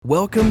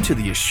Welcome to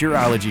the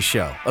Assureology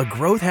Show, a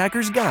growth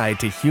hacker's guide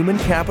to human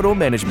capital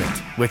management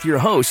with your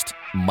host,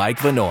 Mike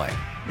Vanoy.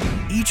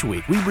 Each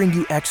week, we bring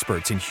you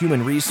experts in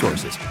human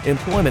resources,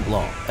 employment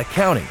law,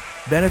 accounting,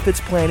 benefits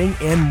planning,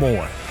 and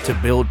more to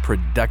build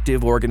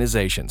productive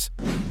organizations.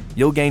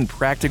 You'll gain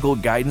practical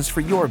guidance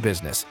for your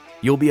business.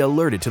 You'll be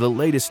alerted to the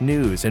latest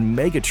news and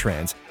mega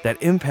trends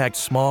that impact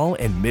small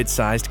and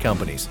mid-sized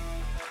companies.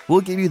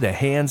 We'll give you the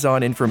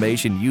hands-on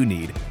information you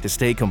need to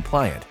stay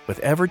compliant with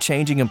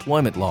ever-changing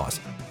employment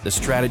laws, the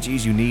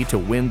strategies you need to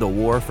win the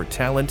war for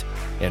talent,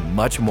 and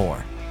much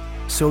more,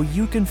 so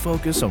you can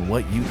focus on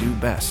what you do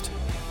best,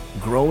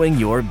 growing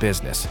your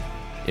business.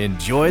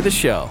 Enjoy the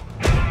show.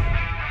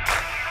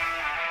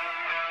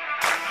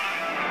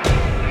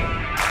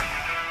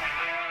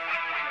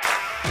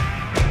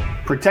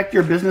 Protect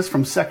your business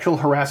from sexual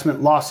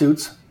harassment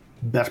lawsuits,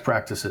 best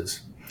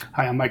practices.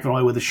 Hi, I'm Mike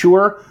Vanoy with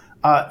Assure.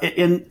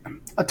 And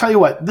I'll tell you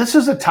what, this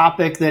is a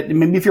topic that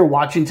maybe if you're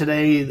watching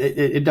today,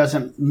 it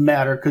doesn't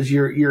matter because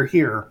you're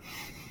here.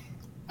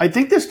 I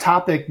think this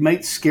topic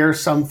might scare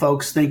some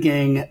folks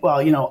thinking,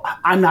 well, you know,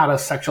 I'm not a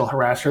sexual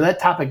harasser. That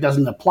topic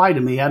doesn't apply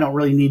to me. I don't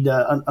really need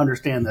to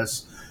understand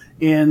this.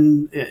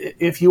 And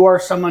if you are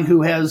someone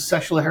who has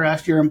sexually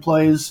harassed your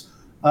employees,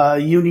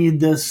 you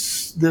need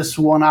this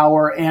 1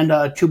 hour and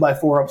a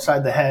 2x4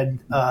 upside the head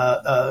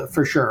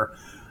for sure.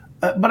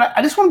 But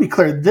I just want to be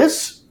clear.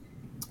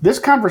 This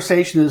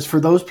conversation is for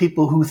those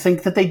people who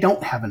think that they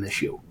don't have an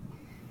issue,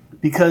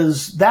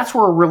 because that's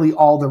where really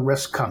all the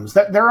risk comes.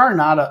 There are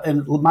not,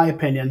 in my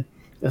opinion,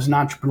 as an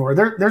entrepreneur,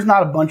 there's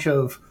not a bunch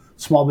of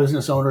small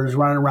business owners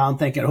running around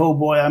thinking, oh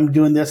boy, I'm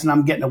doing this and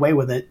I'm getting away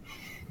with it.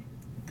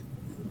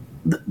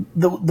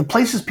 The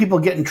places people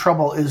get in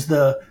trouble is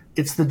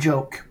it's the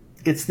joke.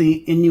 It's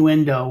the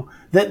innuendo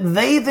that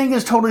they think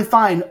is totally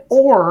fine,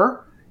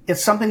 or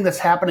it's something that's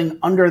happening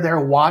under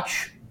their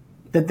watch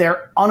that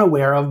they're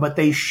unaware of, but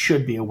they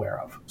should be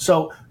aware of.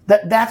 So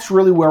that's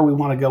really where we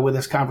want to go with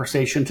this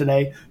conversation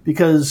today,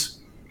 because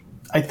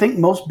I think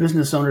most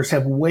business owners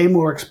have way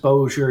more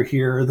exposure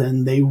here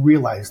than they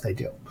realize they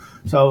do.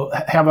 So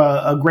have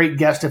a great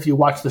guest. If you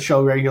watch the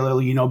show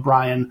regularly, you know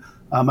Brian.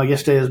 My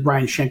guest today is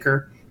Brian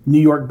Schenker,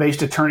 New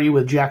York-based attorney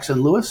with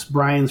Jackson Lewis.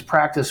 Brian's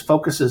practice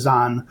focuses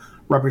on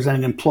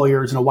representing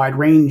employers in a wide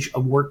range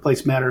of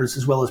workplace matters,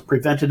 as well as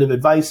preventative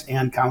advice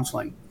and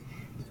counseling.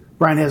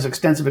 Brian has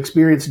extensive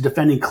experience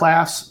defending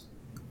class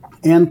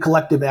and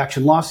collective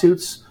action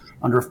lawsuits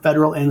under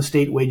federal and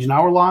state wage and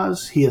hour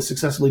laws. He has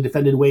successfully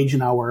defended wage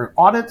and hour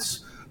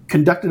audits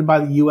conducted by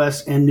the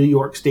U.S. and New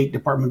York State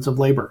Departments of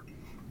Labor.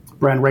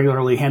 Brian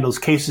regularly handles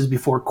cases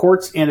before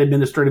courts and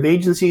administrative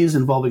agencies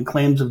involving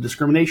claims of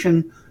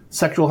discrimination,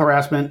 sexual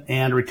harassment,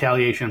 and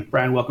retaliation.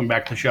 Brian, welcome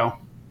back to the show.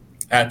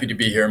 Happy to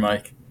be here,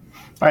 Mike.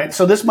 All right,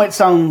 so this might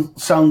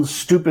sound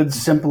stupid,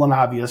 simple, and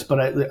obvious, but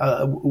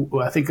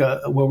I think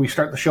where we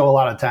start the show a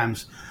lot of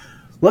times,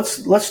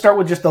 let's start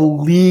with just a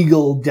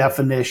legal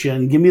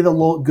definition. Give me the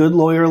good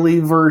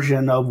lawyerly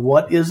version of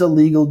what is a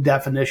legal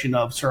definition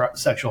of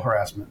sexual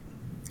harassment.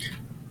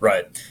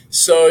 Right.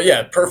 So,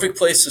 yeah, perfect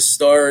place to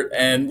start.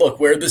 And look,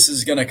 where this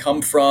is going to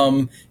come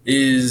from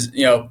is,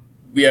 you know,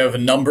 we have a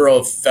number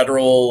of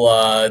federal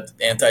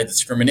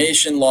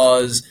anti-discrimination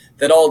laws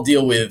that all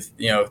deal with,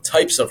 you know,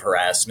 types of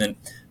harassment.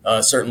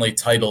 Certainly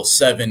Title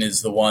VII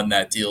is the one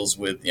that deals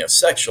with, you know,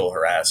 sexual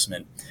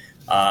harassment.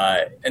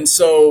 And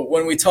so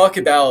when we talk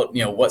about,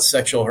 you know, what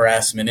sexual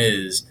harassment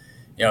is,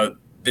 you know,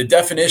 the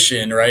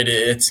definition, right,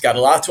 it's got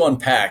a lot to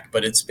unpack,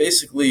 but it's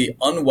basically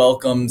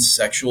unwelcomed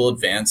sexual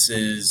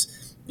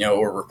advances, you know,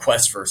 or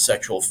requests for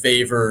sexual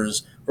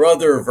favors or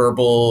other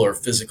verbal or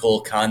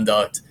physical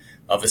conduct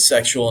of a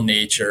sexual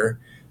nature.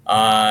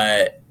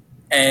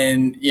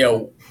 And, you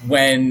know,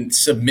 when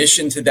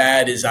submission to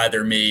that is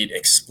either made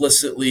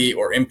explicitly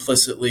or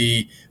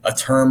implicitly a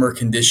term or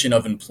condition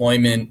of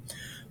employment,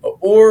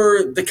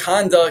 or the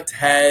conduct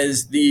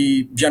has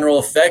the general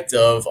effect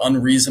of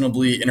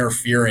unreasonably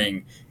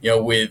interfering, you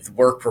know, with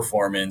work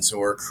performance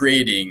or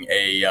creating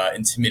a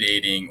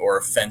intimidating or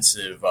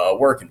offensive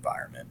work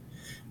environment.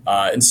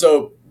 And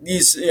so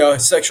these, you know,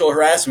 sexual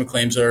harassment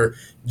claims are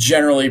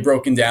generally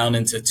broken down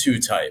into two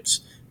types.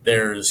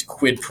 There's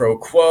quid pro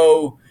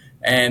quo,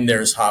 and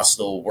there's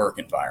hostile work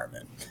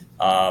environment.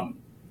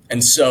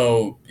 And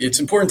so it's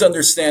important to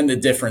understand the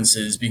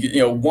differences because, you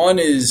know, one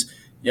is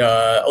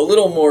a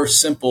little more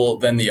simple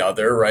than the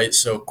other, right?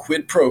 So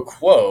quid pro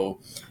quo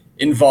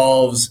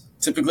involves,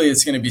 typically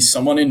it's going to be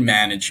someone in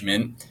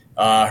management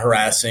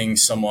harassing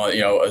someone,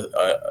 you know,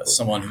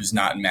 someone who's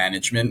not in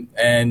management.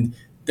 And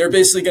they're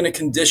basically going to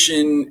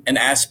condition an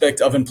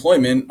aspect of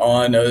employment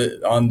on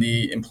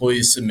the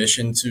employee's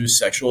submission to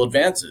sexual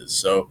advances.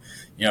 So,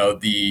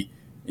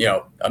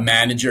 a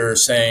manager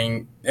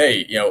saying,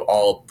 hey, you know,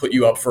 I'll put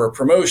you up for a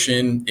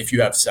promotion if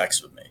you have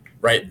sex with me,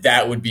 right?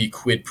 That would be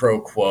quid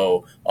pro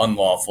quo,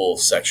 unlawful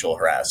sexual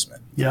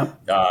harassment. Yeah.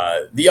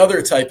 The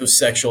other type of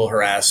sexual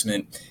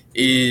harassment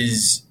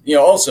is, you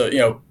know, also, you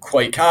know,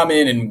 quite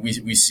common, and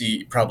we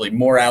see probably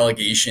more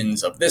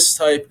allegations of this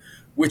type,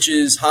 which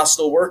is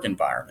hostile work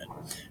environment,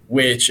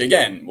 which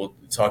again, we'll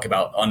talk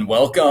about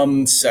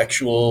unwelcome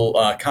sexual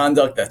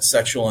conduct that's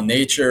sexual in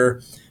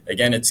nature.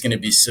 Again, it's going to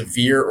be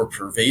severe or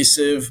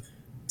pervasive.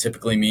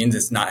 Typically means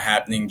it's not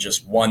happening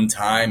just one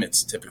time.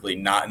 It's typically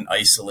not an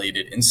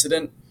isolated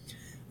incident.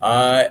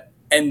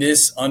 And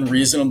this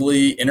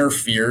unreasonably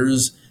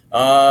interferes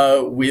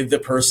with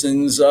the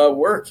person's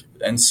work.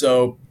 And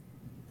so,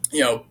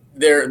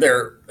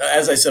 there,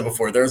 as I said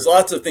before, there's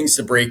lots of things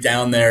to break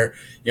down there.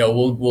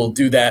 We'll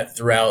do that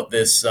throughout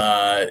this,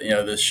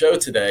 this show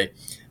today.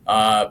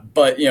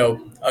 But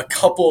a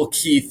couple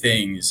key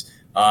things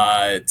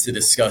to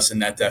discuss in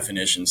that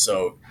definition.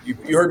 So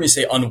you heard me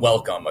say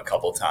unwelcome a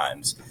couple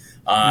times.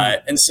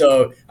 And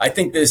so I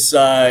think this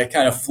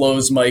kind of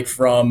flows, Mike,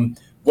 from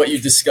what you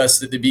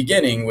discussed at the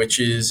beginning, which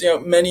is,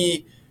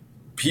 many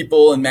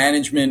people in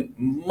management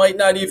might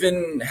not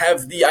even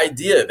have the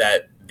idea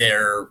that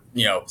they're,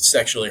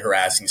 sexually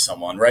harassing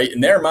someone, right?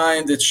 In their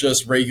mind, it's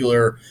just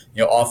regular,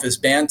 office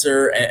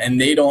banter, and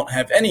they don't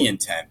have any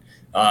intent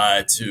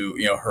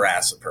to,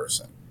 harass a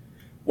person.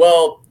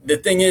 Well, the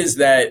thing is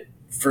that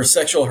for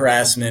sexual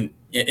harassment,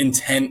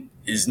 intent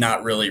is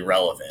not really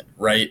relevant,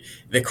 right?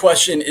 The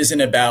question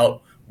isn't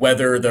about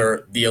whether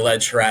the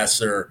alleged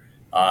harasser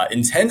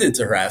intended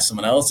to harass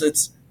someone else.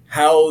 It's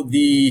how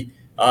the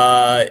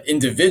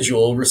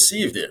individual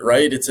received it,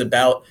 right? It's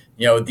about,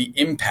 the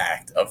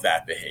impact of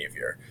that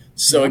behavior.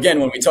 So again,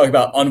 when we talk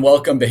about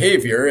unwelcome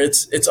behavior,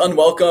 it's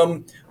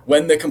unwelcome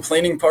when the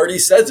complaining party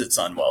says it's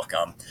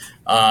unwelcome,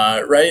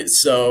 right?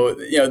 So,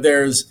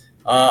 there's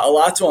a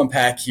lot to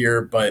unpack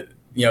here, but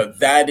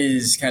that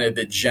is kind of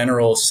the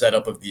general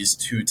setup of these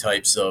two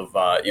types of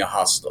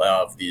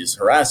of these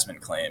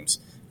harassment claims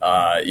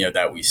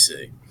that we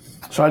see.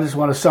 So I just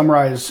want to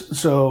summarize.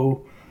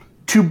 So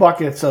 2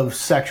 buckets of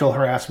sexual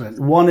harassment.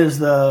 One is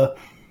the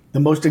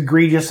most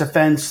egregious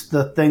offense,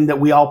 the thing that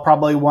we all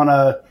probably want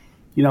to,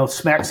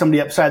 smack somebody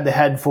upside the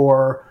head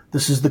for.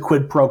 This is the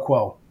quid pro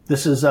quo.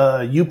 This is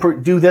you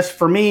do this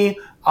for me,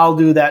 I'll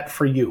do that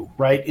for you,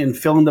 right? And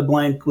fill in the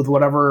blank with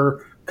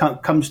whatever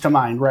comes to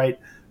mind, right?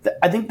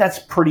 I think that's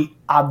pretty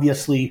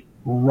obviously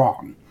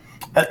wrong.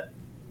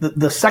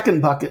 The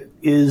second bucket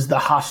is the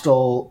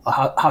hostile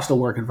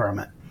work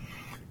environment.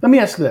 Let me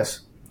ask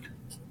this.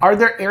 Are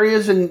there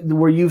areas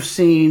where you've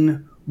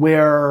seen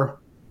where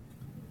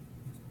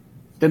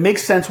it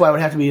makes sense why it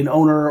would have to be an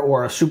owner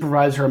or a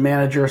supervisor, a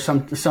manager,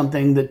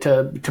 something that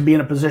to be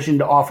in a position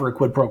to offer a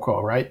quid pro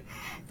quo, right?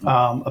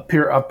 A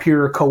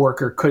peer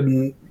coworker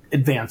couldn't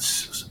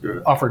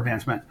offer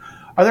advancement.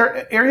 Are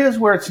there areas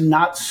where it's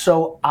not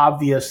so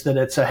obvious that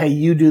it's hey,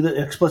 you do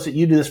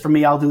this for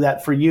me, I'll do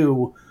that for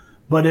you,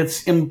 but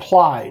it's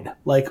implied,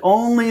 like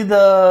only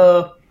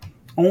the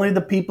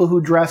people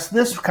who dress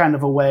this kind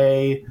of a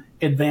way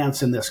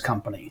advance in this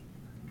company.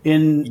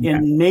 In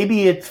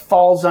maybe it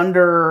falls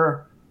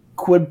under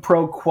quid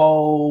pro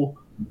quo,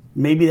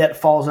 maybe that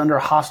falls under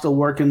hostile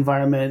work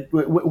environment.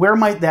 Where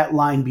might that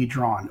line be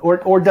drawn?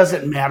 Or does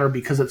it matter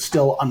because it's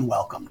still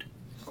unwelcomed?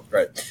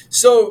 Right.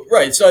 So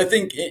I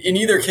think in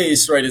either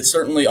case, right, it's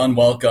certainly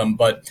unwelcome.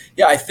 But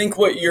yeah, I think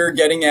what you're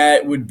getting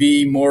at would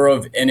be more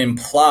of an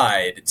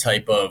implied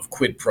type of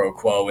quid pro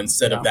quo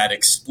instead of that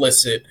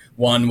explicit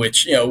one,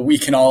 which, we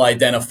can all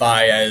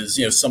identify as,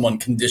 someone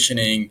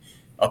conditioning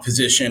a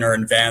position or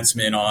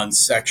advancement on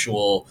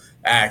sexual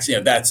acts.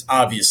 That's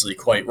obviously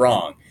quite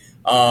wrong.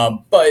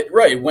 But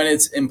right, when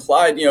it's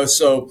implied,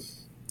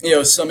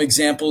 some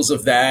examples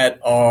of that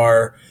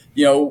are,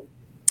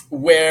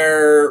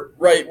 where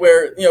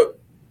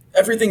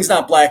everything's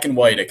not black and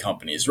white at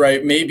companies,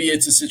 right? Maybe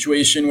it's a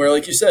situation where,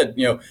 like you said,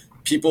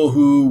 people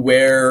who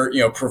wear,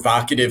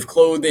 provocative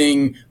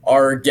clothing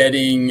are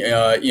getting,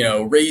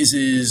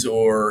 raises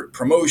or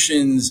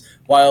promotions,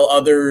 while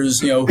others,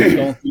 who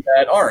don't do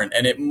that aren't.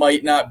 And it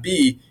might not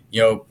be,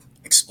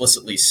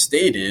 explicitly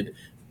stated,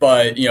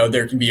 but,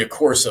 there can be a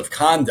course of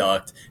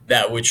conduct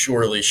that would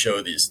surely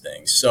show these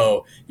things.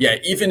 So, yeah,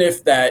 even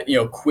if that,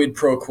 quid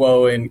pro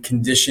quo and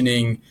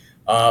conditioning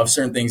of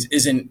certain things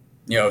isn't,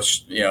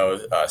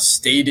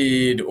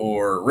 stated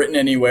or written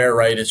anywhere,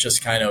 right? It's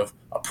just kind of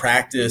a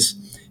practice.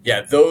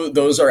 Yeah,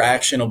 those are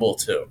actionable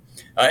too.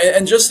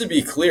 And just to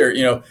be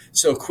clear,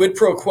 so quid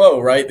pro quo,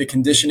 right? The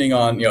conditioning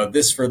on,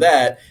 this for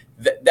that,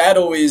 that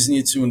always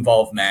needs to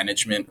involve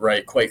management,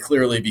 right? Quite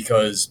clearly,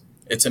 because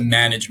it's a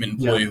management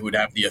employee who would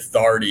have the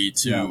authority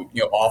to,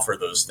 offer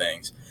those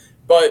things.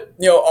 But,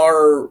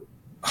 our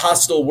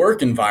hostile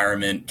work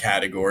environment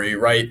category,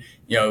 right?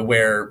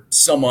 Where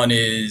someone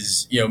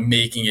is,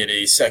 making it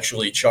a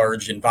sexually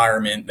charged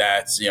environment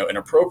that's,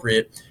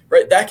 inappropriate,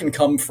 right? That can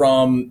come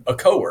from a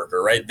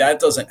coworker, right? That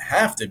doesn't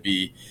have to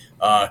be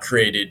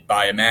created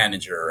by a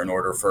manager in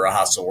order for a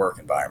hostile work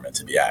environment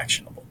to be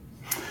actionable.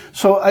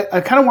 So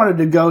I kind of wanted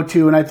to go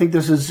to, and I think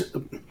this is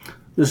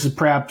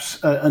perhaps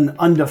an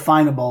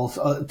undefinable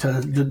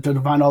to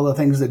define all the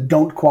things that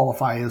don't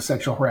qualify as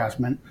sexual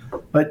harassment,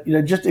 but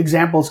just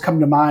examples come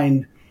to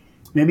mind.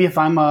 Maybe if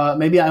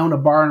maybe I own a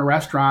bar and a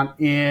restaurant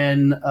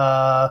in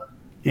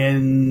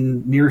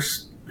near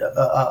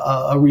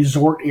a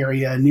resort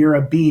area near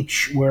a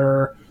beach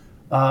where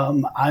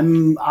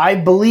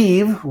I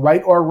believe,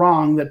 right or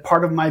wrong, that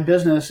part of my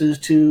business is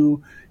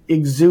to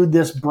exude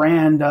this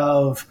brand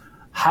of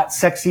hot,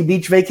 sexy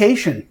beach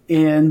vacation.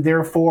 And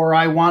therefore,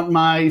 I want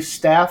my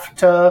staff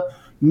to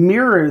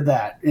mirror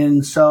that.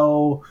 And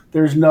so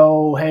there's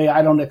no, hey,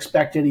 I don't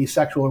expect any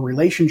sexual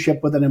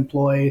relationship with an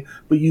employee,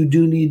 but you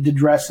do need to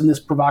dress in this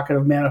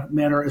provocative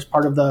manner as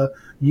part of the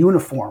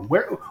uniform.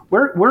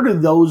 Where do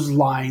those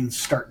lines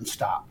start and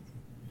stop?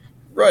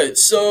 Right.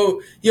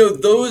 So,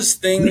 those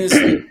things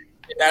in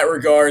that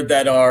regard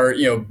that are,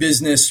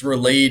 business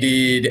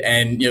related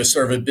and,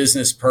 sort of a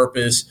business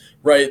purpose,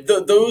 right?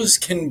 Those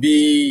can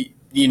be,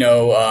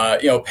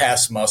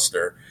 pass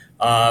muster.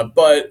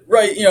 But,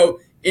 right,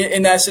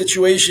 in that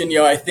situation,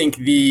 I think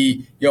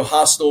the,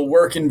 hostile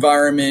work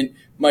environment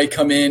might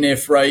come in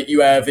if, right,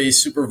 you have a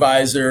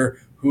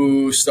supervisor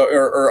who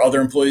or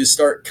other employees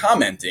start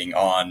commenting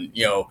on,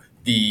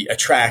 the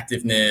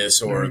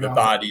attractiveness or the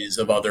bodies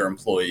of other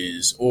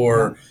employees,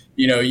 or,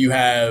 you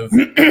have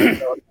a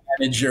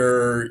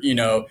manager,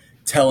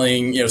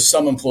 telling,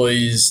 some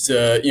employees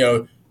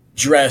to,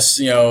 dress,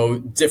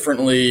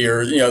 differently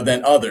or,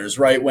 than others,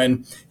 right?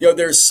 When,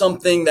 there's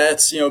something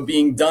that's,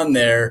 being done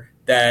there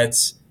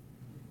that's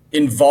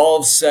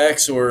involves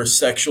sex or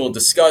sexual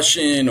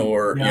discussion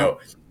or,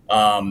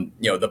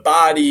 the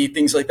body,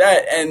 things like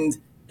that. And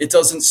it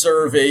doesn't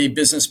serve a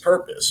business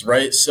purpose,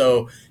 right?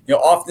 So,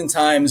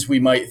 oftentimes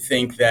we might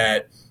think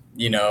that,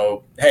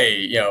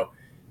 hey,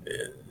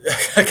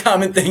 a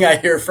common thing I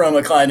hear from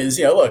a client is,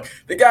 look,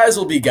 the guys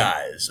will be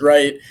guys,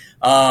 right?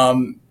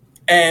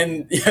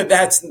 And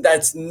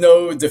that's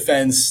no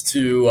defense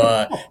to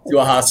a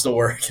hostile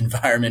work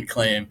environment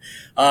claim.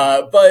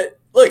 But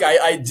look,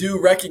 I do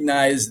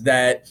recognize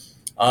that,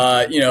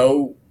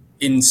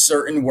 in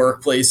certain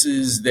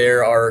workplaces,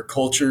 there are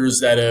cultures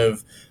that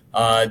have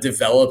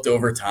developed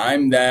over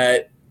time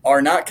that are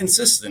not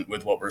consistent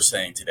with what we're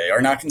saying today,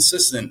 are not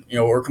consistent,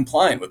 or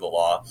compliant with the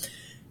law.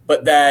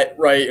 But that,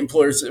 right,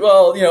 employers say,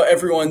 well,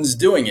 everyone's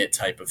doing it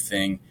type of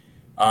thing.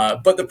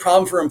 But the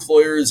problem for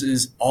employers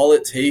is all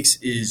it takes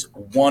is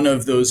one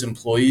of those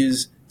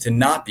employees to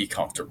not be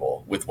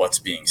comfortable with what's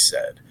being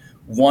said.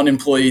 One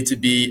employee to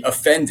be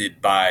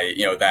offended by,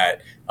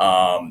 that,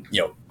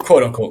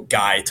 quote unquote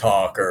guy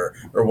talk or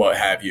what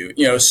have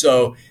you,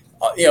 so,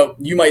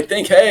 you might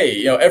think,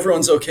 hey,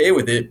 everyone's okay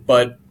with it,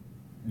 but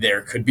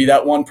there could be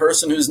that one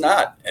person who's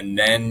not. And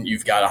then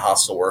you've got a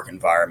hostile work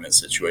environment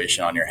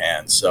situation on your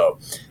hands. So,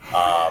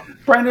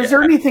 Brian, is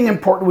there anything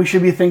important we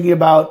should be thinking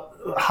about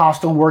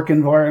hostile work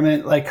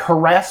environment? Like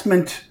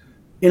harassment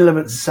in and of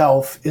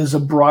itself is a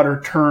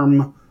broader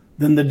term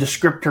than the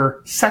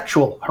descriptor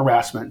sexual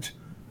harassment.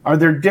 Are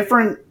there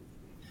different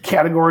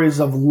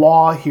categories of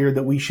law here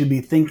that we should be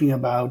thinking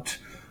about?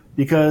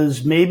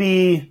 Because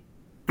maybe,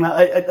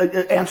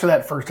 answer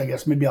that first, I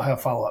guess. Maybe I'll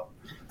have follow-up.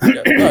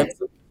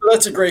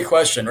 That's a great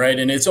question, right?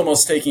 And it's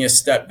almost taking a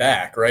step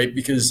back, right?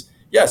 Because,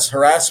 yes,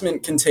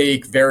 harassment can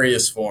take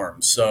various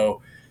forms.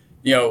 So,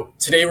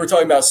 today we're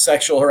talking about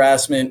sexual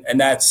harassment, and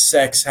that's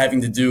sex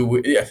having to do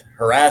with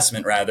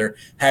harassment, rather,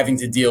 having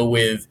to deal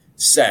with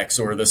sex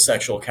or the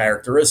sexual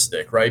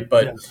characteristic, right?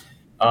 But,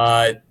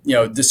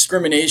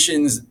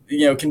 discriminations,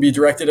 can be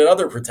directed at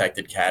other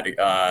protected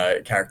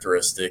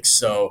characteristics.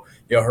 So,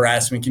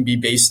 harassment can be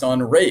based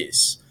on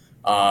race,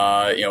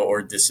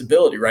 or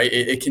disability, right?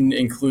 It can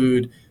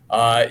include,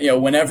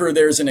 whenever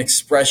there's an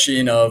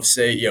expression of,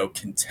 say,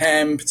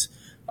 contempt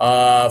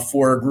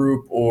for a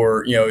group,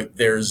 or,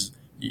 there's,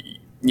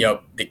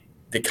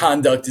 the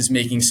conduct is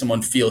making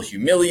someone feel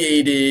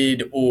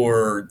humiliated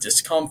or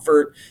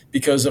discomfort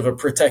because of a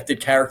protected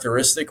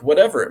characteristic,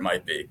 whatever it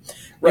might be.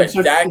 Right.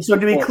 So to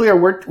be clear,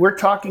 we're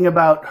talking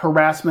about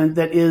harassment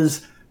that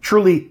is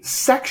truly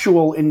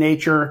sexual in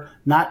nature,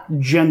 not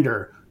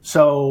gender.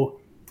 So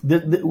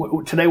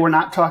today we're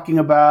not talking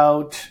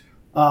about,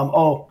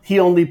 he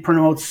only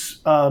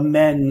promotes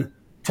men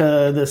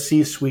to the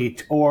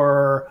C-suite,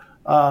 or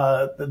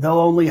they'll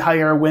only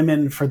hire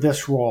women for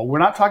this role. We're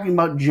not talking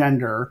about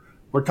gender.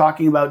 We're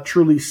talking about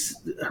truly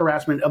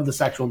harassment of the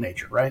sexual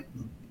nature, right?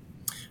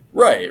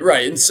 Right.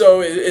 And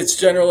so it's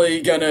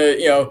generally going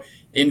to,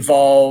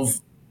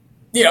 involve,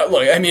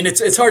 look, I mean,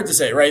 it's hard to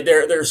say, right?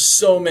 There's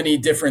so many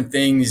different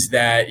things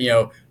that,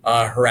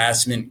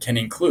 harassment can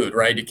include,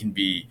 right? It can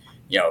be,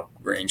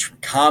 range from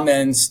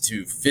comments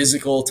to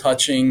physical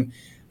touching,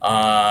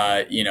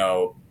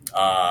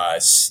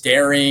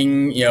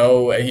 staring,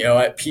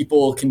 at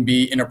people can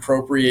be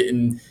inappropriate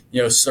in,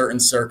 certain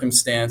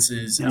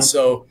circumstances. Yeah. And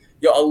so,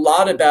 a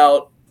lot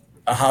about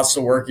a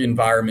hostile work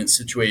environment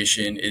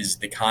situation is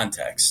the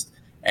context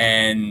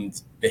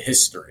and the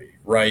history,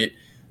 right?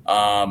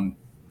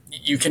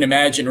 You can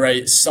imagine,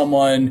 right,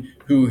 someone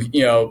who,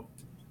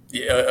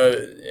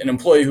 an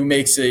employee who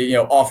makes a,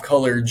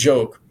 off-color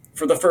joke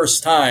for the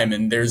first time,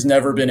 and there's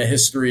never been a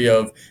history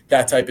of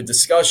that type of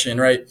discussion,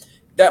 right?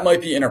 That might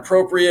be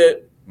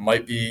inappropriate,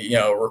 might be,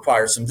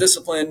 require some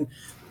discipline,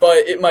 but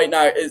it might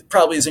not, it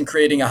probably isn't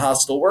creating a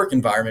hostile work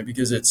environment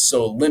because it's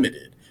so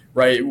limited,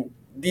 right?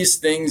 These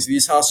things,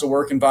 these hostile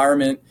work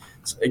environment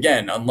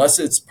Again, unless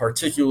it's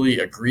particularly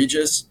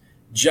egregious,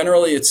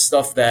 generally it's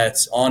stuff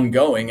that's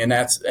ongoing, and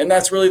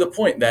that's really the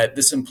point, that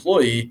this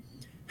employee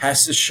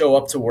has to show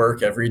up to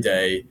work every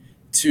day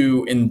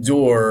to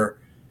endure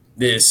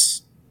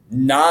this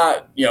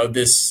not you know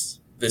this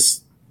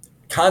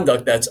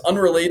conduct that's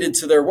unrelated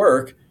to their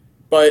work,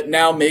 but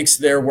now makes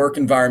their work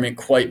environment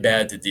quite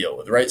bad to deal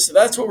with, right? So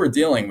that's what we're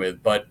dealing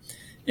with. But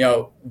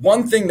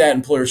one thing that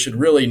employers should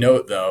really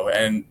note, though,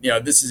 and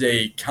this is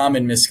a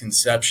common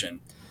misconception,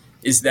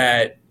 is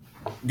that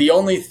the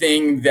only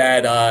thing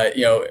that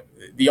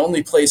the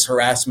only place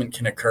harassment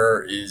can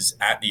occur is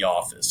at the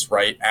office,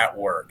 right, at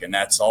work, and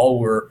that's all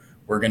we're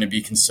going to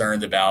be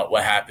concerned about,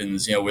 what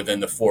happens within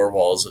the four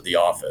walls of the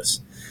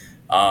office.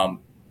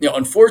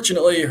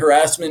 Unfortunately,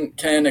 harassment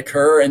can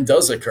occur and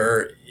does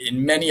occur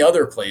in many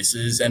other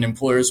places, and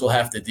employers will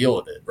have to deal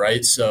with it,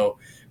 right? So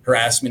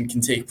harassment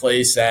can take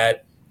place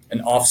at an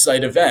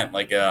offsite event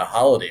like a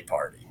holiday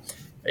party.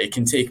 It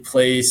can take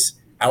place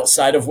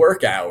outside of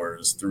work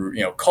hours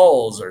through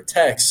calls or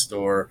text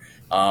or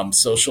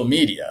social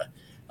media.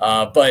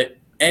 But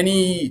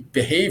any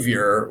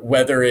behavior,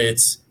 whether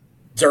it's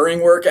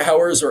during work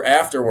hours or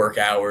after work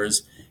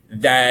hours,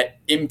 that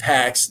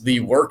impacts the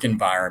work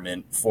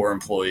environment for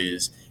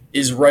employees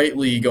is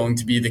rightly going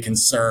to be the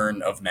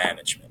concern of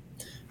management.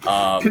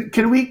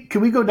 Can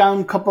we go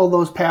down a couple of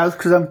those paths?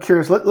 Because I'm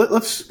curious.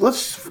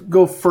 Let's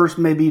go first,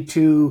 maybe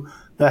to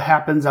the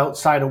happens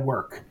outside of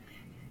work.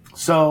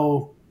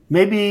 So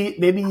maybe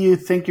you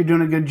think you're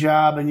doing a good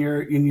job, and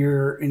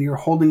you're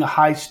holding a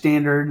high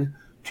standard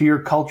to your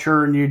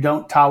culture, and you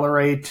don't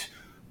tolerate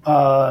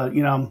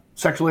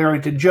sexually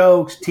oriented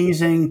jokes,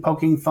 teasing,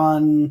 poking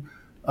fun,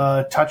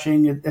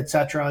 touching,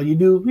 etc. You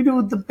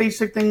do the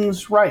basic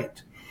things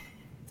right,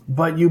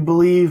 but you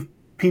believe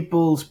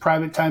people's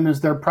private time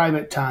is their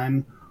private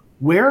time.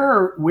 Where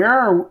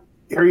are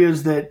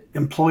areas that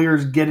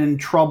employers get in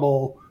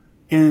trouble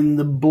in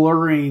the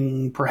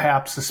blurring,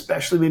 perhaps,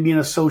 especially maybe in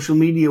a social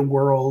media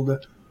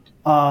world,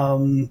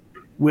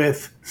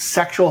 with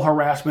sexual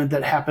harassment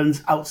that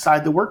happens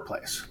outside the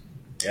workplace?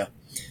 Yeah.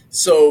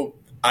 So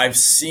I've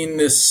seen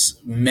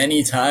this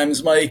many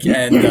times, Mike,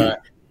 and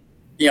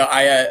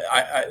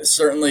I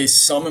certainly,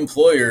 some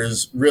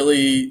employers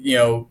really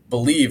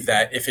believe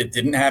that if it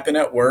didn't happen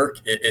at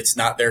work, it's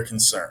not their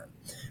concern.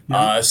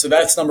 So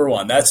that's number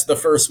one. That's the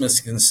first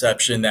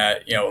misconception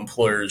that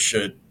employers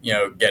should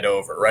get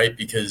over, right?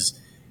 Because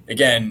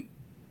again,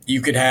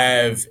 you could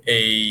have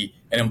an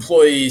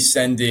employee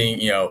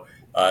sending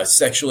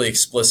sexually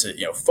explicit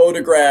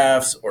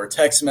photographs or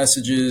text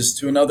messages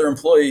to another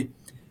employee.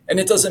 And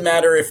it doesn't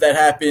matter if that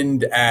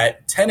happened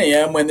at 10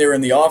 a.m. when they were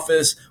in the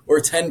office or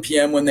 10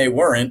 p.m. when they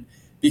weren't,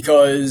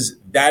 because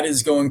that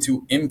is going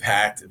to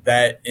impact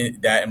that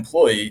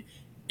employee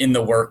in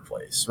the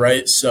workplace,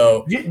 right?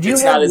 So do you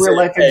have real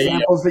life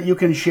examples that you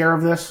can share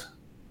of this?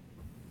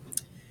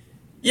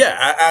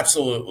 Yeah,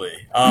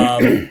 absolutely.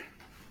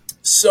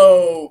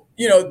 So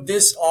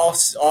this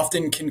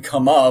often can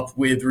come up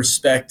with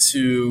respect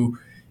to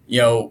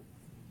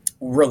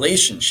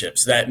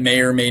relationships that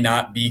may or may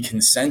not be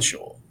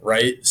consensual.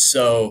 Right.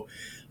 So,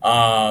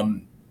 I've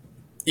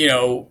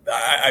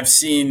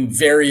seen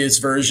various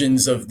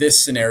versions of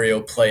this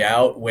scenario play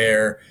out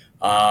where,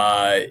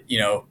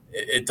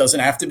 it doesn't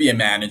have to be a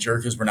manager,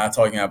 because we're not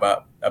talking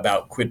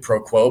about quid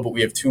pro quo, but we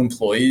have two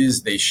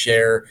employees. They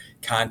share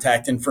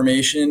contact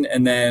information,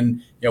 and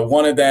then,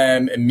 one of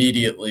them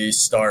immediately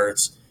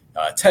starts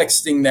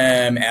texting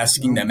them,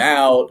 asking them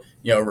out,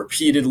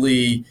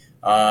 repeatedly,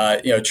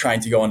 trying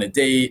to go on a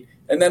date.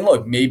 And then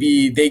look,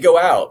 maybe they go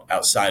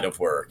outside of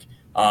work.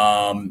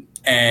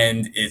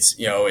 And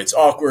it's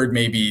awkward.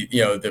 Maybe,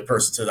 the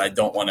person says, I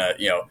don't want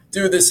to,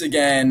 do this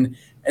again.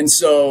 And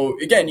so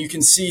again, you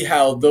can see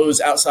how those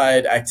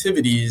outside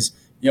activities,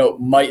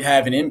 might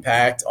have an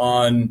impact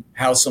on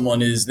how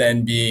someone is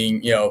then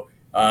being,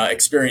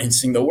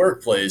 experiencing the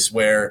workplace,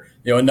 where,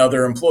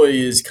 another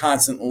employee is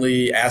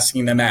constantly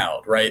asking them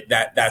out, right?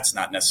 That's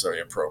not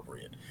necessarily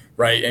appropriate,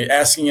 right? And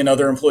asking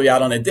another employee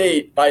out on a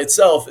date by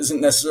itself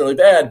isn't necessarily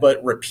bad,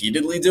 but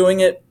repeatedly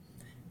doing it,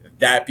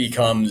 that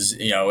becomes,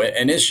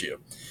 an issue.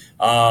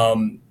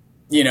 Other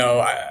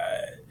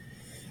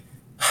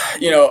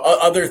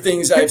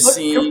things I've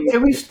seen.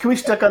 Can we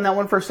stick on that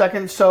one for a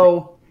second?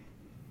 So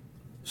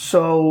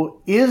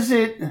is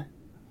it?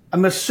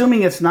 I'm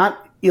assuming it's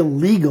not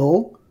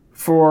illegal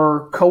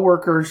for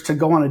coworkers to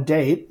go on a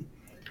date.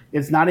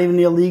 It's not even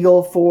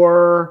illegal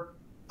for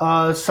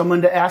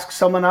someone to ask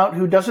someone out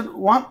who doesn't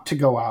want to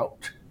go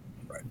out.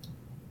 Right.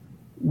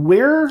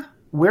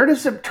 Where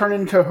does it turn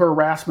into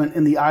harassment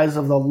in the eyes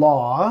of the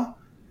law?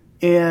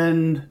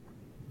 And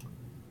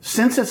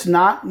since it's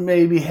not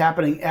maybe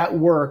happening at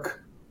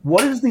work,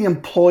 what is the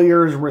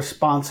employer's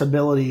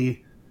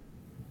responsibility?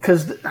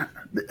 Because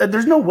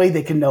there's no way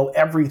they can know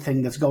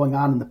everything that's going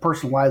on in the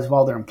personal lives of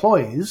all their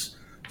employees.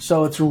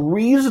 So it's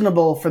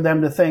reasonable for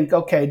them to think,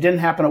 okay, it didn't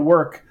happen at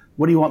work.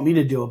 What do you want me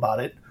to do about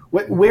it?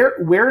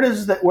 Where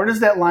does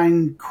that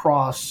line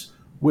cross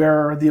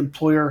where the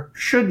employer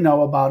should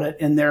know about it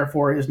and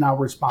therefore is now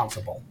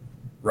responsible?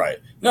 Right.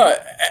 No,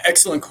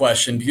 excellent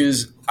question,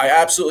 because I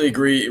absolutely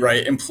agree,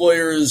 right?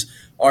 Employers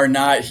are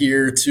not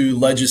here to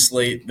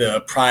legislate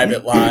the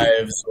private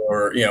lives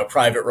or,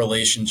 private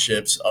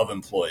relationships of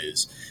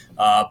employees.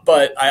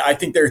 But I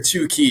think there are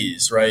two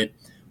keys, right?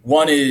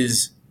 One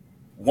is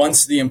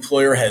once the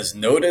employer has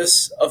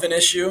notice of an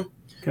issue,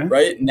 Okay.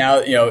 right? Now,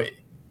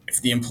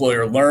 if the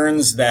employer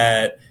learns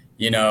that,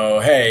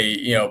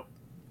 hey,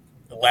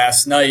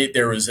 last night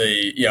there was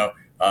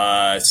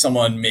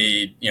someone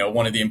made,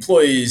 one of the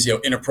employees,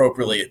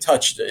 inappropriately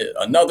touched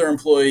another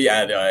employee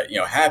at a,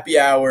 happy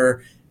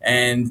hour.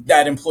 And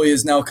that employee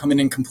has now come in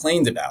and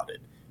complained about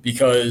it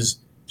because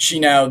she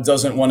now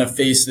doesn't want to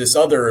face this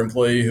other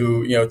employee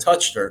who,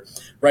 touched her.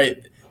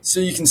 Right. So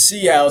you can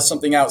see how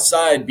something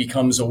outside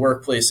becomes a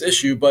workplace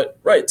issue, but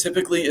right,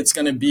 typically it's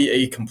going to be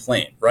a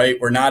complaint, right?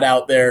 We're not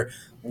out there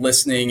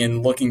listening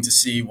and looking to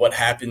see what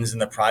happens in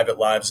the private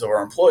lives of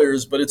our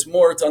employers, but it's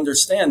more to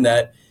understand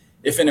that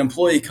if an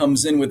employee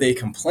comes in with a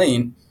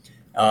complaint,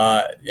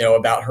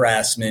 about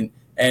harassment,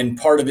 and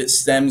part of it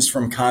stems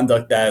from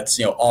conduct that's,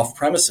 off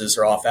premises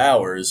or off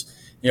hours,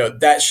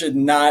 that should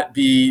not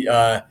be,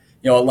 a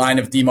line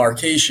of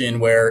demarcation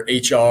where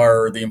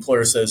HR or the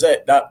employer says, hey,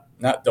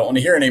 don't want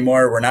to hear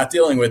anymore. We're not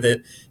dealing with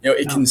it.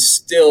 It can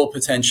still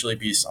potentially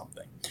be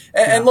something.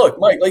 And look,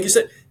 Mike, like you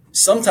said,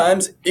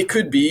 sometimes it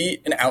could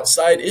be an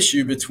outside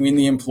issue between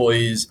the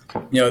employees,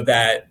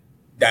 that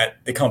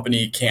the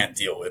company can't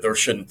deal with or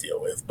shouldn't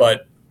deal with.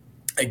 But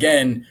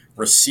again,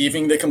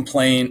 receiving the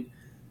complaint,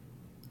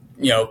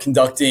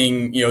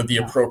 conducting, the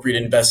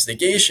appropriate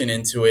investigation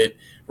into it,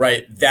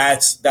 right?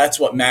 That's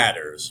what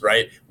matters,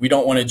 right? We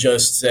don't want to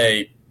just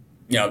say,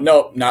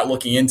 nope, not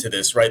looking into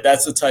this, right?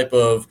 That's the type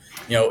of,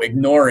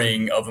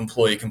 ignoring of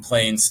employee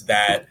complaints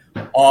that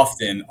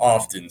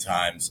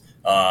oftentimes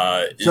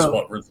is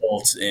what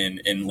results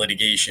in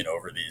litigation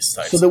over these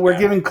types. So that we're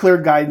giving clear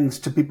guidance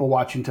to people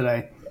watching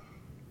today.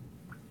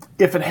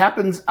 If it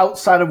happens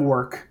outside of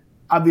work,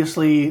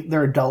 obviously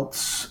they're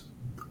adults.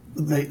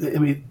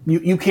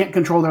 You can't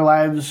control their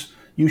lives.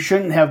 You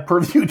shouldn't have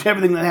purview to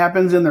everything that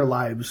happens in their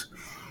lives.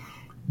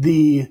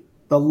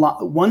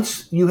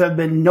 Once you have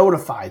been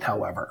notified,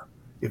 however,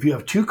 if you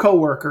have two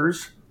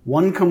coworkers,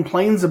 one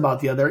complains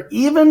about the other,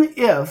 even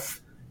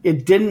if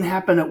it didn't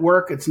happen at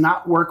work, it's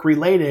not work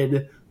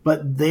related,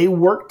 but they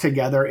work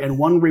together and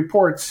one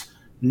reports,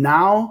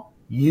 now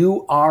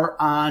you are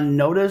on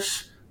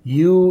notice.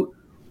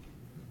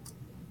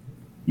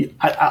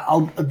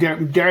 I'll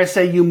dare I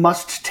say you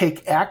must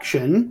take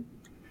action,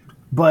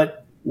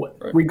 but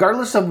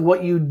regardless of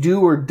what you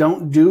do or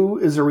don't do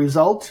as a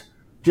result,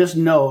 just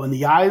know in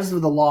the eyes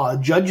of the law, a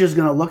judge is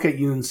going to look at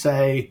you and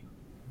say,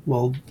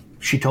 well,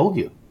 she told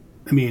you.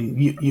 I mean,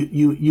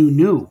 you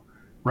knew,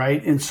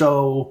 right? And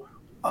so,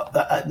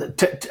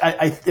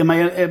 am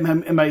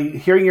I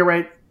hearing you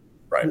right?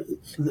 Right.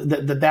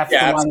 That's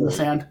the line in the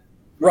sand.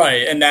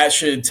 Right. And that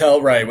should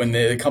tell, right, when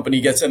the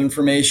company gets that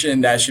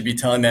information, that should be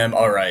telling them,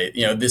 all right,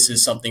 this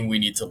is something we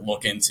need to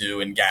look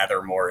into and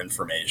gather more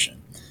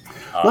information.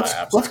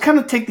 Let's kind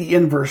of take the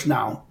inverse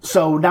now.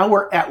 So now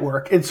we're at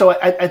work. And so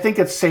I think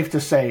it's safe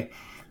to say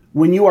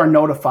when you are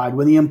notified,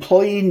 when the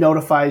employee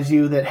notifies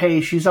you that,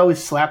 hey, she's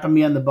always slapping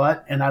me on the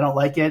butt and I don't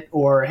like it,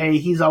 or, hey,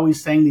 he's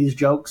always saying these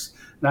jokes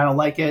and I don't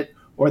like it,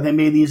 or they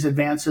made these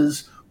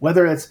advances,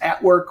 whether it's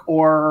at work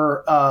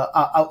or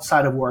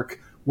outside of work,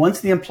 once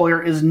the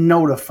employer is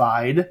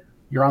notified,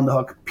 you're on the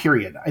hook,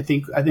 period. I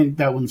think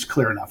that one's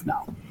clear enough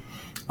now.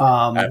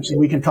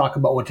 We can talk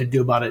about what to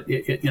do about it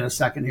in a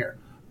second here.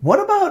 What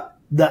about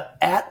the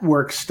at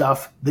work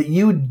stuff that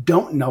you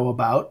don't know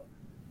about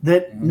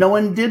that no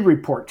one did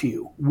report to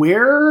you?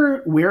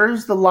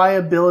 Where's the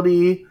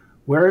liability?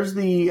 Where's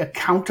the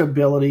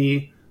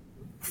accountability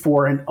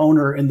for an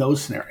owner in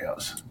those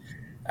scenarios?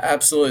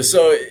 Absolutely.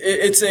 So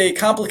it's a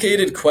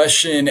complicated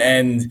question,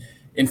 and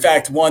in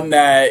fact, one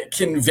that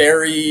can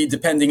vary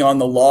depending on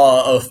the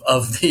law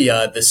of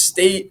the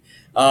state.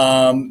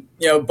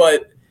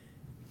 But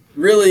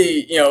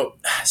really,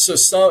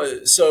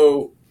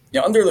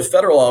 under the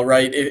federal law,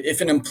 right?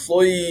 If an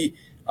employee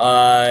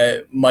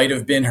might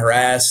have been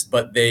harassed,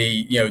 but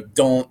they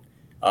don't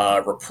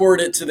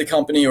report it to the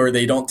company, or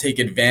they don't take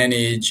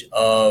advantage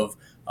of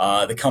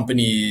the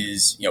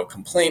company's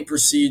complaint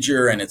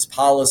procedure and its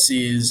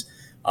policies,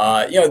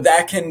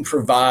 that can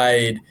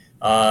provide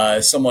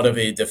somewhat of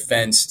a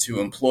defense to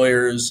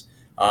employers.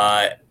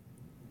 I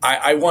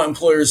want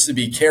employers to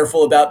be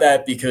careful about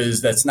that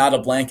because that's not a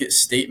blanket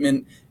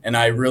statement. And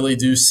I really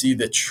do see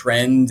the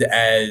trend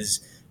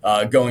as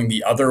going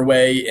the other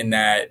way in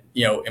that,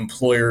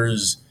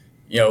 employers,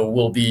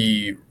 will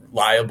be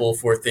liable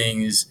for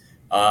things,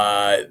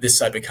 this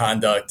type of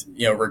conduct,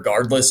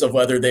 regardless of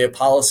whether they have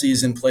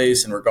policies in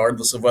place and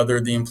regardless of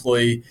whether the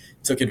employee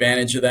took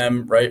advantage of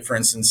them, right? For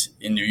instance,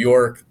 in New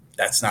York,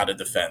 that's not a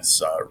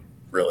defense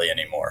really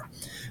anymore.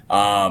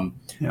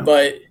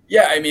 But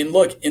yeah, I mean,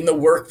 look, in the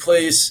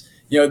workplace,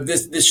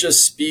 this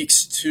just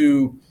speaks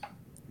to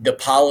the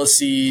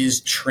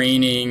policies,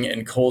 training,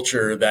 and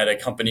culture that a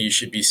company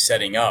should be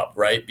setting up,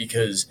 right?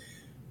 Because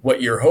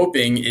what you're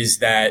hoping is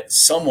that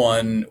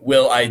someone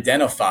will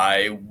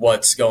identify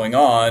what's going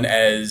on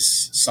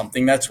as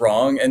something that's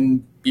wrong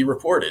and be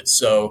reported.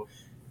 So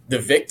the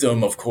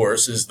victim, of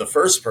course, is the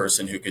first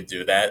person who could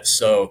do that.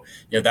 So,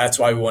 that's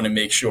why we want to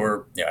make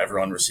sure,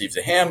 everyone receives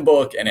a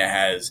handbook and it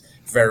has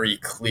very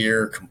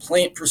clear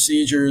complaint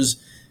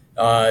procedures,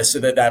 so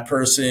that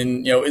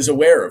person, is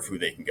aware of who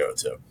they can go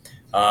to.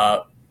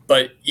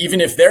 But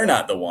even if they're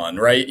not the one,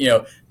 right,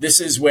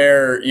 this is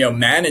where,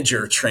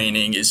 manager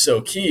training is so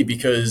key,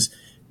 because,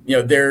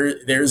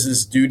 there's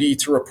this duty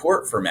to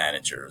report for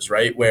managers,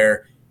 right,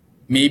 where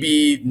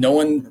maybe no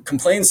one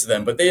complains to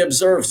them, but they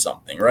observe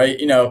something, right?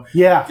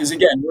 Yeah. Because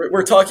again,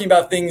 we're talking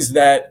about things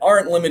that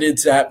aren't limited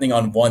to happening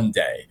on one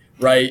day,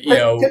 right?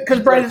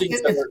 Because Brian,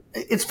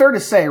 it's fair to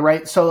say,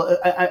 right? So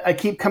I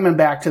keep coming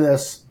back to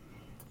this.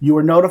 You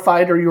were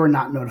notified or you were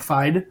not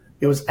notified.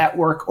 It was at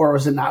work or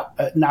was it not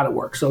at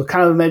work. So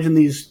kind of imagine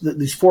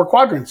these four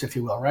quadrants, if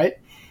you will, right?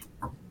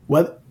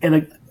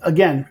 And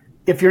again,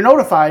 if you're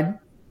notified,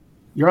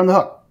 you're on the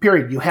hook.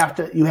 Period. You have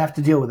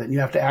to deal with it. And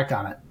you have to act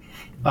on it.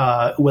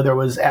 Whether it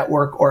was at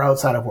work or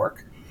outside of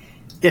work.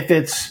 If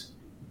it's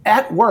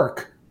at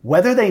work,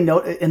 whether they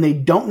and they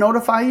don't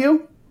notify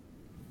you,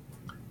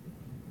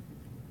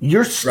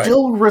 you're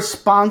still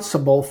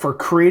responsible for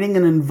creating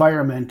an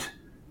environment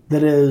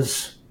that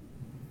is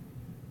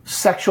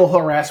sexual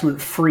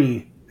harassment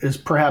free, is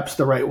perhaps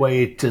the right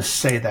way to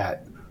say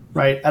that,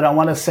 right? I don't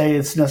want to say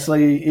it's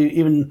necessarily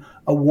even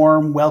a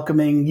warm,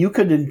 welcoming. You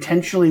could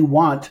intentionally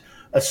want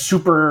a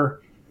super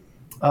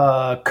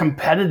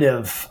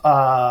competitive,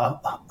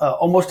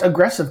 almost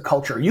aggressive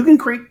culture. You can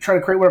try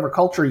to create whatever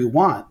culture you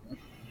want,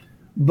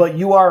 but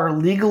you are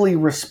legally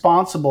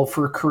responsible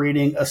for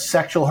creating a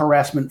sexual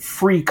harassment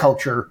free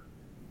culture,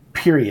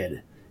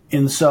 period.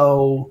 And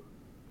so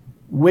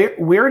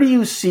where do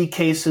you see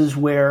cases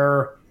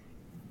where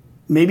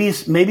maybe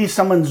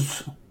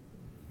someone's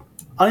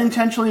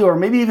unintentionally or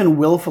maybe even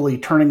willfully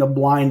turning a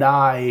blind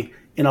eye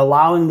in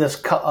allowing this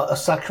a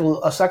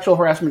sexual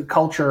harassment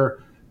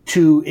culture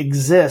to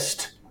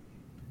exist,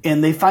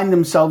 and they find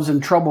themselves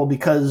in trouble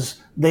because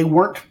they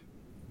weren't,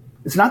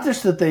 it's not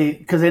just that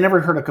because they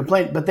never heard a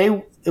complaint, but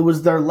it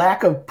was their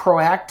lack of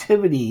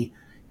proactivity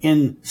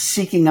in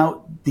seeking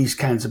out these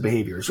kinds of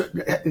behaviors.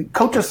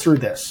 Coach us through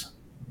this.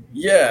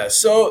 Yeah.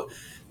 So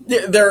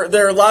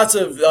there are lots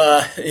of,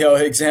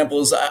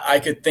 examples I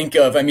could think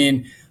of. I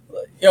mean,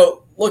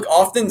 look,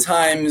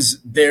 oftentimes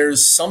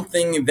there's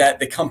something that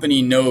the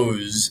company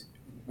knows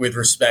with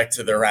respect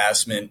to the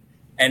harassment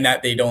and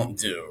that they don't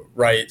do,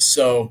 right?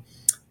 So,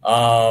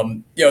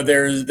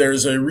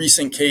 there's a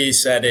recent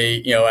case at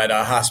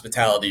a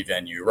hospitality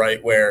venue,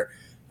 right, where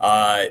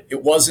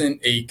it wasn't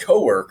a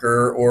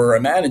coworker or a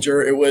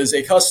manager, it was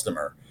a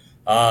customer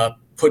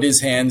put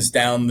his hands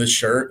down the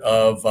shirt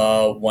of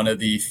one of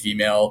the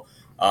female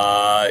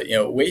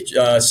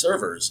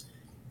servers.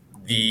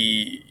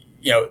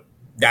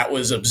 That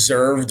was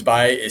observed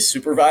by a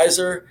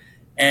supervisor.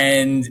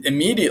 And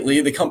immediately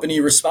the company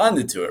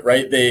responded to it,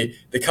 right?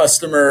 The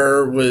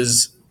customer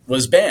was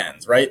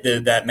banned, right?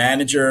 That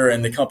manager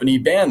and the company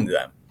banned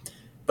them.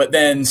 But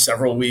then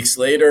several weeks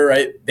later,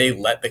 right, they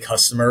let the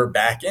customer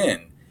back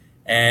in.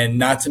 And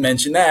not to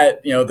mention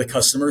that, the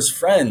customer's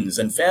friends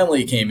and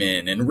family came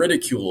in and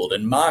ridiculed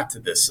and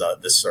mocked this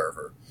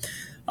server.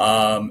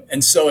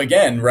 And so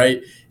again,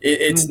 right,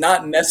 it's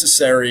not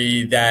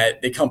necessary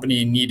that the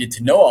company needed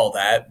to know all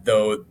that,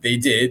 though they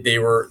did. They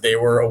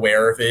were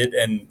aware of it,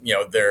 and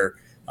there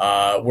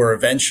were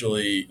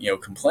eventually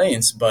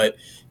complaints. But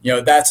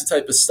that's the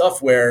type of stuff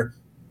where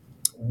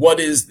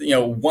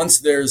once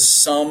there's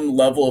some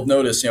level of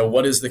notice,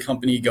 what is the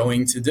company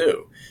going to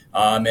do,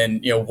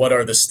 and what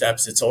are the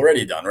steps it's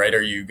already done, right?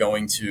 Are you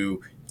going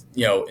to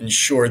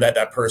ensure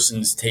that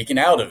person's taken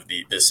out of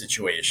the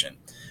situation?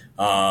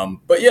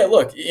 But yeah,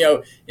 look,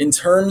 in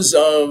terms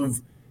of,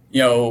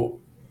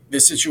 the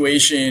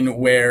situation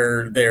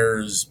where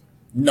there's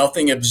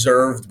nothing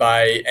observed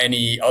by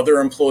any other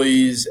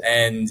employees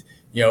and,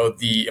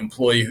 the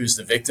employee who's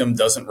the victim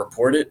doesn't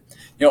report it,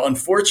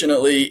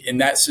 unfortunately in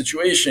that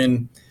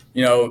situation,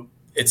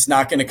 it's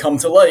not going to come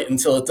to light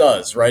until it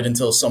does, right?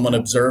 Until someone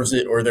observes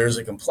it or there's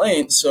a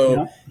complaint.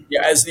 So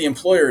as the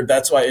employer,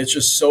 that's why it's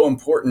just so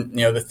important,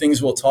 the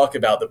things we'll talk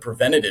about, the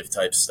preventative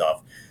type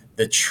stuff,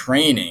 the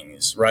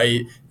trainings,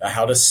 right?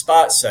 How to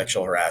spot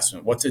sexual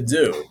harassment, what to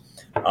do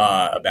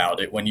about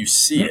it when you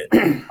see it.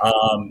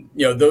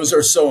 Those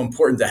are so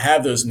important to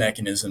have those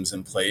mechanisms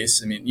in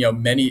place. I mean,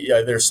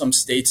 there's some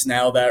states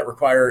now that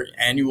require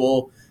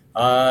annual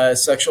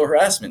sexual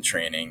harassment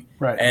training,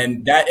 right?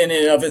 And that in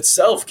and of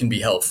itself can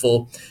be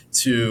helpful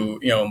to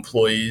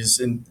employees,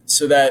 and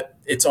so that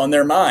it's on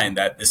their mind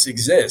that this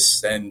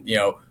exists, and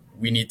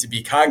we need to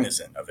be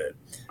cognizant of it.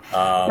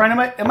 Brian,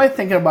 am I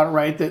thinking about it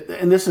right?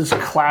 And this is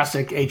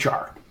classic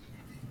HR.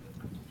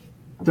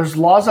 There's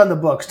laws on the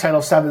books, Title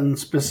VII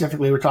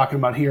specifically we're talking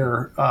about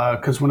here,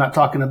 because we're not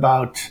talking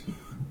about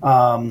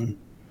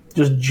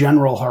just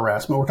general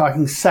harassment. We're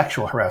talking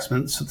sexual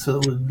harassment, so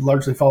it would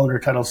largely fall under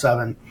Title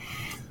VII.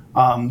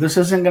 This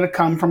isn't going to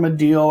come from a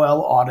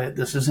DOL audit.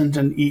 This isn't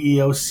an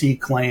EEOC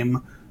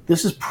claim.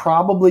 This is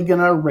probably going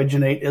to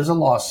originate as a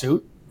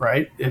lawsuit,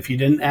 right? If you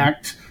didn't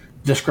act,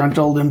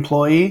 disgruntled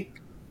employee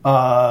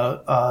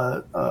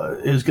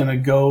is going to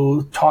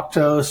go talk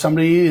to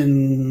somebody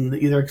and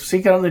either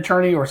seek out an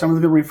attorney or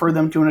someone's going to refer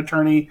them to an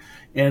attorney,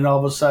 and all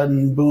of a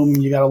sudden, boom,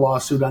 you got a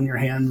lawsuit on your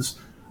hands.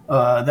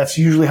 That's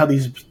usually how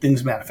these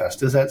things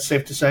manifest. Is that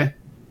safe to say?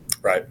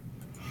 Right.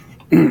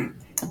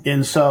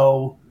 And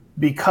so,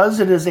 because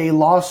it is a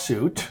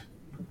lawsuit,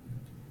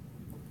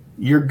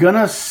 you're going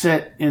to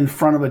sit in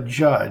front of a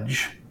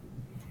judge,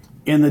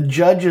 and the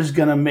judge is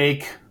going to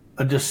make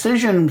a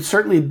decision,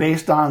 certainly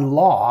based on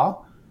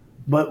law,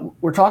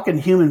 but we're talking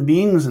human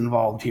beings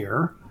involved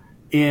here.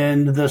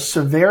 And the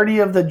severity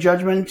of the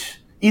judgment,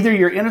 either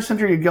you're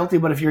innocent or you're guilty,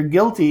 but if you're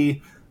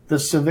guilty, the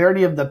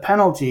severity of the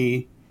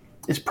penalty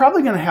is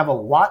probably going to have a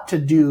lot to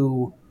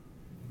do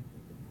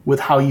with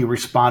how you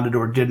responded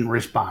or didn't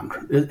respond.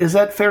 Is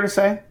that fair to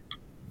say?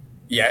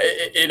 Yeah,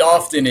 it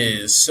often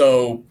is.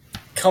 So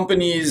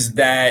companies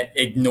that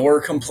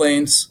ignore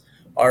complaints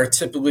are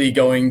typically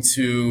going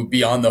to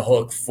be on the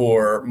hook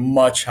for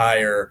much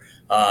higher,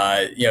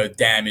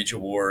 damage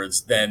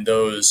awards than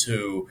those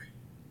who,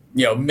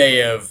 may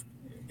have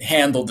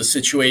handled the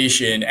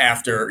situation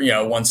after,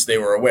 once they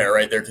were aware,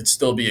 right? There could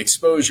still be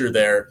exposure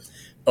there.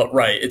 But,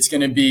 right, it's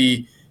going to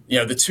be,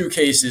 the two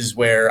cases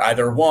where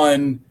either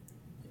one,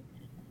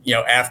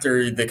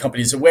 after the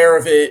company's aware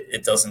of it,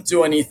 it doesn't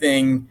do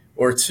anything,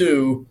 or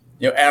two,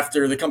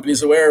 after the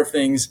company's aware of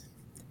things,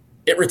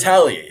 it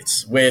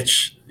retaliates,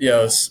 which,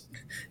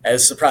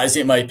 as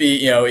surprising it might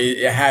be,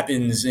 it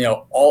happens,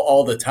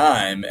 all the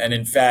time. And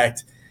in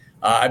fact,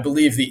 I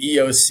believe the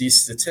EOC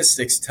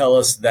statistics tell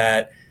us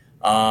that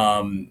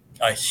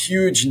a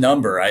huge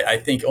number, I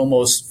think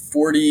almost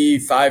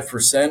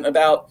 45%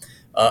 about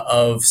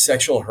of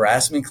sexual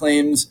harassment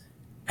claims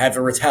have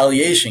a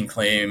retaliation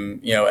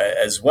claim,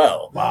 as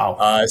well.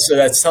 Wow. So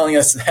that's telling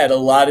us that a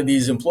lot of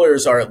these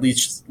employers are at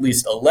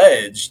least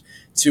alleged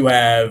to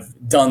have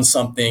done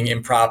something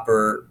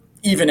improper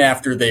even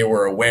after they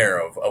were aware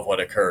of what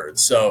occurred.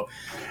 So,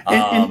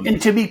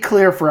 and to be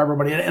clear for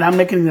everybody, and I'm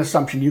making an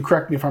assumption, you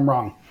correct me if I'm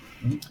wrong.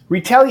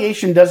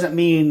 Retaliation doesn't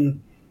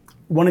mean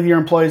one of your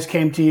employees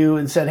came to you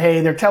and said,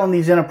 hey, they're telling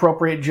these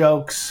inappropriate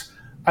jokes.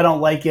 I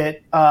don't like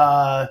it.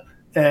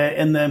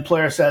 And the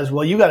employer says,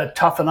 well, you got to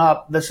toughen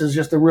up. This is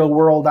just the real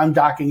world. I'm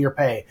docking your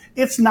pay.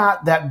 It's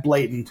not that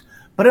blatant,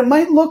 but it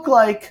might look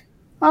like,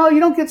 oh, you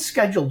don't get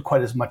scheduled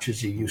quite as much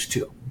as you used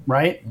to,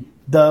 right?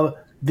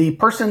 The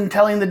person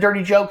telling the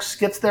dirty jokes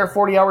gets there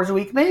 40 hours a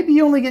week. Maybe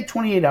you only get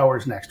 28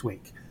 hours next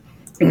week.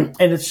 And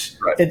it's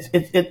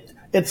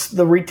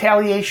the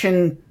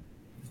retaliation,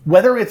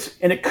 whether it's,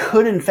 and it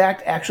could in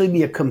fact actually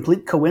be a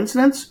complete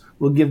coincidence,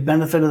 we'll give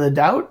benefit of the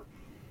doubt.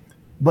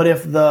 But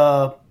if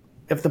the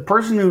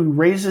person who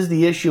raises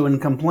the issue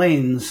and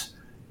complains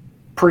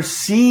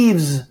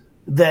perceives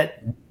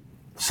that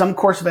some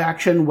course of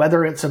action,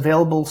 whether it's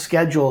available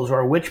schedules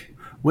or which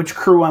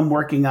crew I'm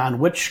working on,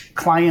 which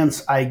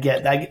clients I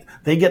get,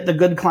 they get the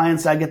good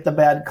clients, I get the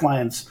bad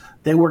clients.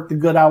 They work the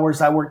good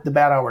hours, I work the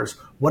bad hours.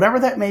 Whatever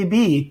that may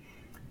be,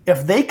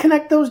 if they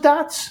connect those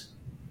dots,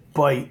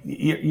 boy,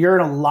 you're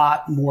in a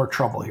lot more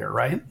trouble here,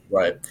 right?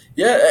 Right.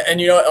 Yeah. And,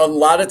 a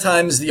lot of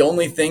times the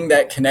only thing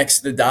that connects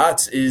the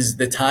dots is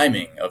the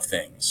timing of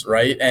things,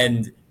 right?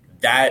 And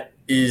that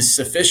is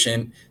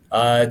sufficient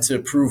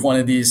to prove one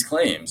of these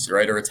claims,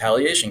 right? A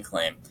retaliation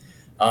claim.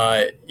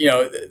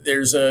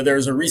 There's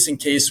a recent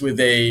case with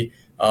a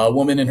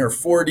woman in her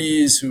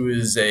 40s who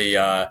is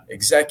a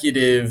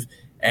executive,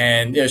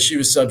 and she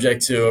was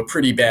subject to a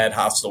pretty bad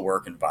hostile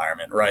work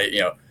environment, right?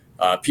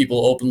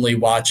 People openly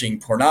watching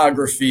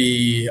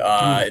pornography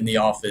in the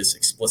office,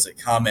 explicit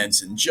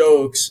comments and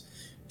jokes.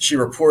 She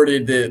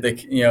reported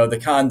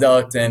the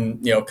conduct,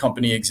 and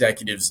company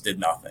executives did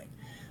nothing.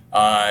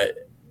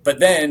 But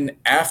then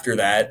after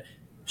that,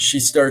 she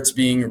starts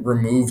being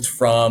removed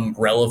from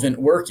relevant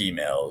work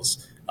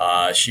emails.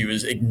 She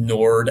was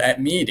ignored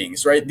at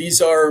meetings, right? These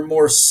are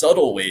more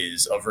subtle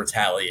ways of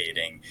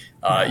retaliating.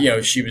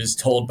 She was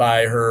told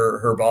by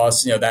her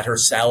boss, that her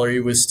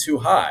salary was too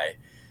high.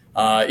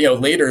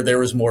 Later there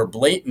was more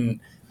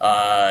blatant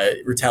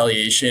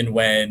retaliation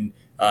when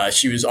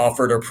she was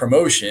offered a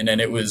promotion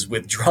and it was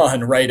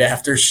withdrawn right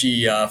after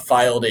she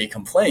filed a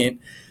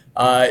complaint.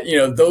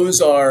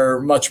 Those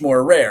are much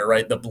more rare,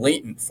 right? The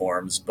blatant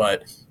forms,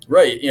 but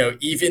right,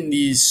 even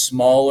these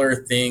smaller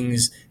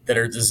things that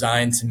are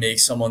designed to make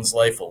someone's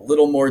life a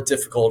little more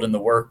difficult in the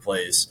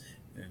workplace,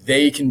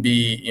 they can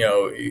be,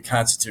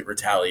 constitute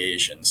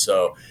retaliation.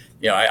 So,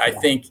 I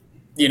think,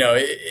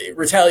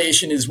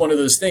 retaliation is one of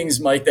those things,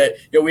 Mike, that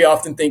we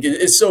often think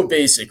is so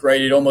basic,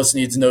 right? It almost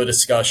needs no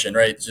discussion,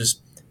 right?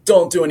 Just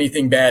don't do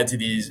anything bad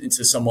to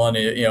someone,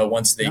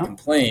 once they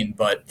complain.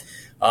 But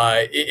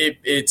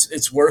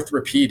it's worth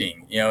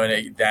repeating,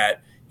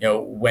 that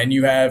when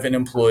you have an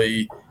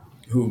employee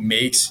who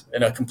makes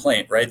a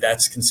complaint, right,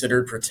 that's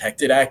considered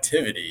protected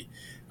activity.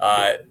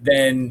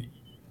 Then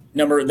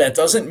that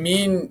doesn't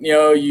mean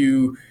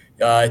you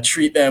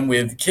treat them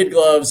with kid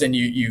gloves and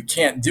you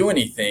can't do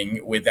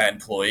anything with that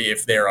employee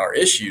if there are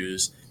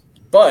issues.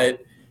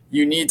 But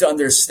you need to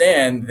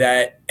understand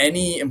that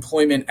any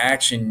employment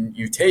action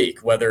you take,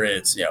 whether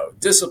it's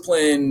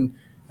discipline,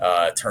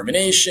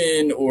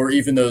 termination, or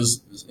even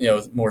those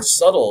more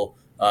subtle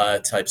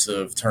types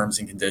of terms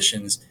and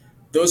conditions,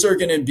 those are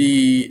going to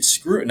be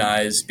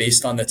scrutinized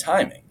based on the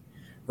timing,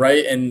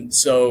 right? And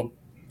so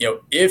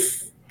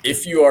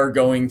if you are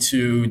going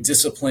to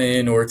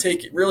discipline or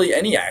take really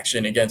any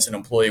action against an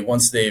employee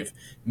once they've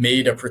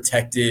made a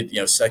protected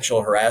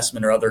sexual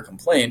harassment or other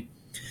complaint,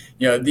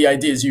 the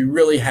idea is you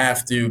really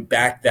have to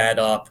back that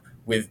up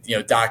with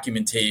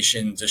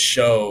documentation to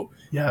show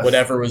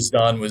whatever was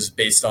done was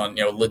based on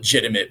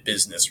legitimate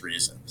business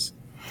reasons.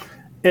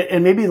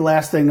 And maybe the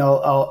last thing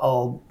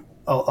I'll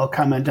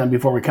comment on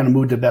before we kind of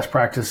move to best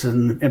practices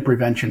and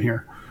prevention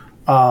here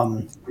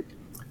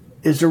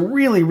is to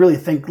really, really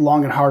think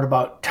long and hard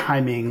about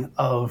timing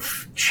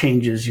of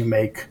changes you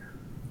make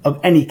of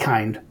any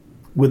kind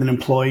with an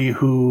employee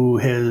who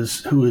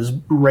has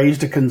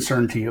raised a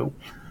concern to you.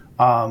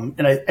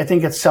 And I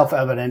think it's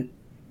self-evident.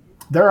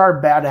 There are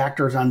bad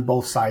actors on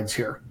both sides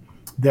here.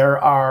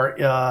 There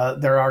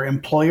are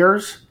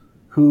employers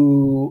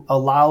who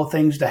allow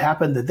things to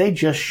happen that they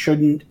just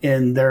shouldn't,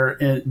 and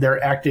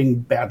they're acting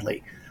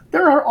badly.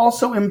 There are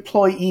also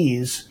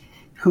employees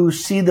who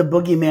see the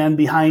boogeyman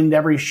behind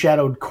every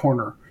shadowed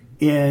corner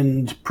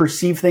and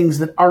perceive things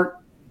that aren't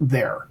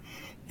there.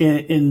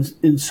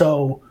 And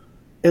so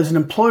as an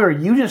employer,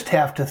 you just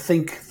have to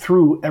think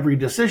through every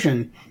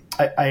decision.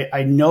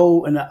 I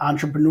know an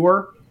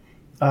entrepreneur,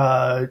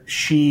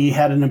 she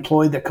had an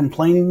employee that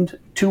complained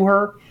to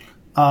her.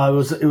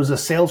 It was a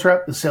sales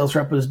rep. The sales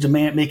rep was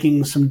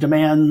making some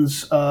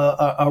demands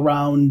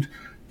around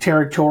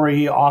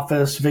territory,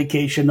 office,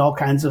 vacation, all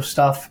kinds of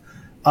stuff.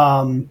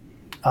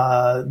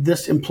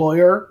 This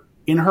employer,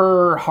 in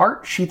her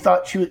heart, she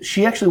thought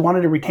she actually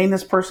wanted to retain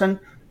this person.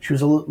 She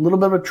was a little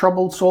bit of a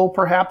troubled soul,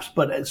 perhaps,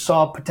 but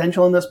saw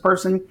potential in this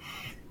person.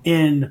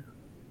 And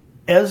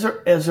as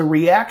a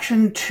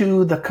reaction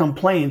to the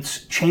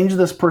complaints, changed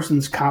this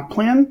person's comp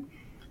plan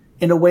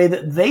in a way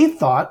that they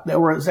thought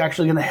that was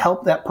actually going to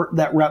help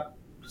that rep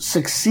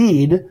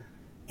succeed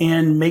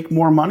and make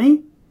more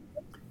money.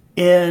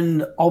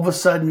 And all of a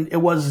sudden, it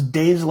was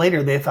days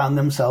later, they found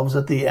themselves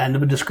at the end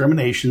of a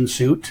discrimination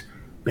suit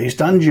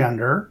based on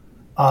gender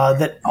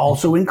that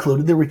also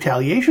included the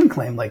retaliation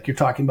claim, like you're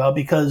talking about,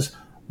 because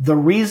the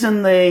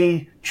reason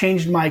they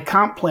changed my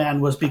comp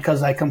plan was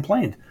because I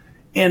complained.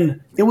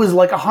 And it was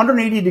like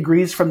 180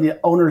 degrees from the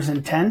owner's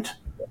intent,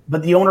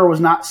 but the owner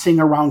was not seeing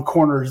around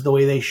corners the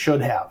way they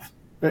should have.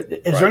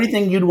 Is there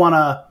anything you'd want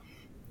to,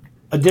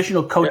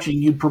 additional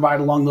coaching you'd provide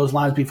along those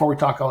lines before we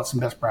talk about some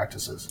best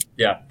practices?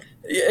 Yeah,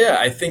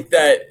 I think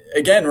that,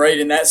 again, right,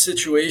 in that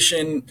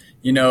situation,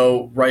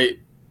 right,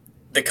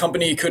 the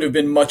company could have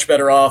been much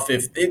better off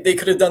if they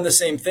could have done the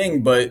same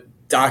thing, but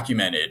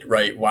documented,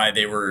 right, why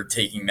they were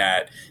taking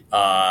that,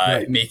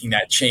 making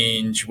that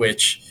change,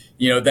 which,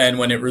 then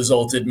when it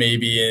resulted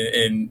maybe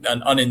in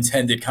an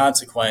unintended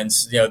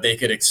consequence, they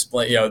could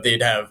explain,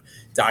 they'd have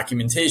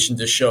documentation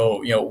to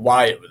show,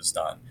 why it was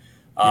done.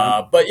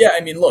 But yeah,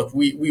 I mean, look,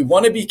 we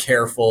want to be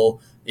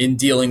careful in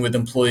dealing with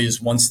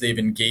employees once they've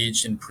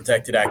engaged in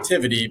protected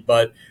activity,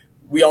 but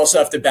we also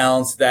have to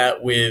balance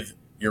that with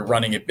you're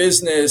running a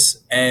business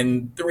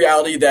and the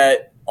reality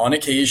that on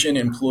occasion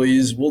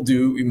employees will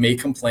make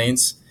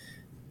complaints,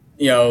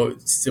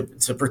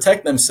 to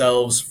protect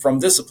themselves from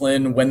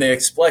discipline when they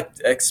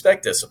expect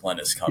discipline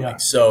is coming. Yeah.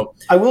 So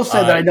I will say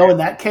that I know in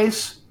that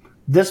case,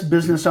 this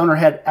business owner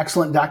had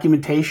excellent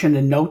documentation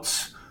and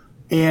notes,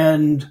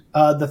 and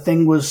the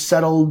thing was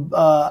settled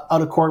out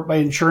of court by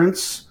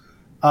insurance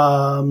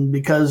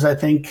because I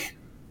think,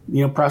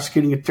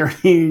 prosecuting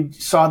attorney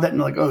saw that and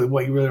like, oh,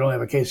 well, you really don't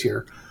have a case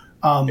here.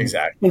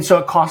 Exactly. And so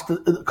it cost a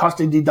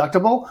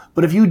deductible.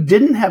 But if you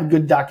didn't have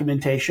good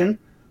documentation,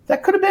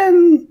 that could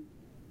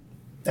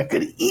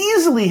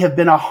easily have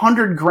been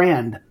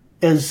 $100,000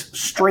 as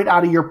straight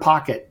out of your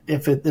pocket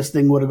if this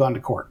thing would have gone to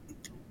court.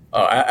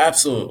 Oh,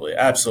 absolutely.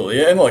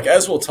 Absolutely. And look,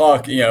 as we'll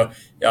talk, in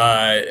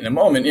a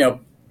moment,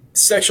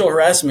 sexual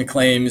harassment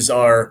claims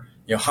are,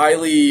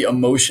 highly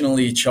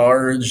emotionally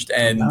charged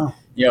and,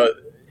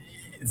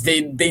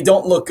 they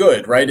don't look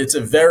good, right? It's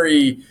a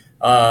very,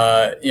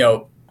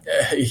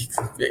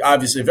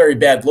 obviously a very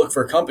bad look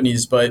for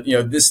companies, but,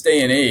 this day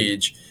and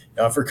age,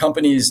 for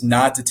companies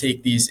not to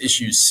take these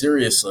issues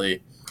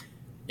seriously,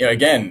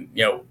 again,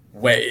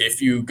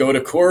 if you go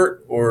to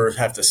court or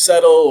have to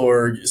settle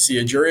or see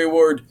a jury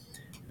award,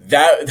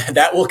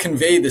 that will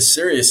convey the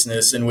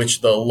seriousness in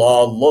which the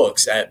law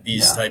looks at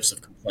these types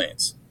of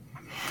complaints.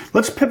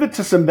 Let's pivot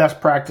to some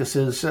best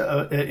practices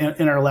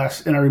in our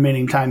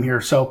remaining time here.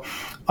 So,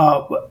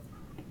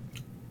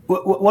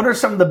 what are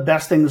some of the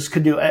best things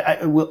could do?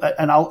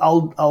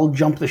 I'll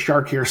jump the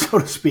shark here, so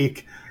to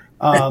speak.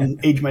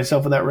 Age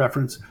myself with that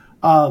reference.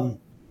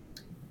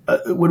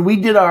 When we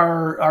did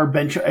our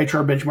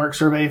HR benchmark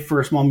survey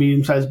for small,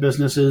 medium-sized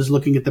businesses,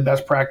 looking at the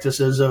best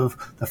practices of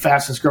the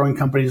fastest growing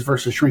companies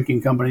versus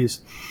shrinking companies,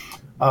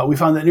 We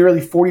found that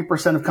nearly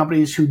 40% of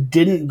companies who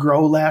didn't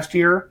grow last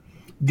year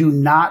do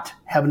not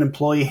have an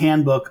employee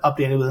handbook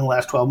updated within the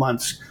last 12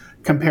 months,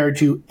 compared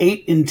to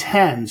 8 in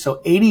 10.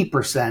 So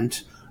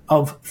 80%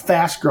 of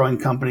fast-growing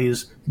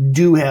companies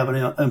do have an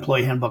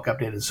employee handbook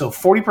updated. So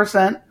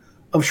 40%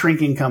 of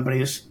shrinking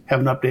companies have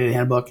an updated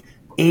handbook.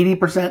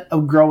 80%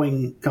 of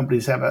growing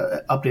companies have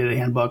an updated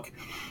handbook.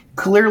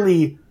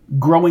 Clearly,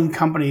 growing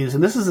companies,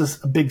 and this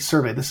is a big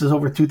survey. This is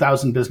over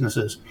 2,000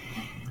 businesses.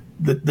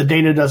 The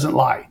data doesn't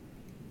lie.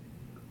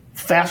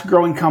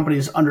 Fast-growing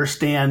companies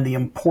understand the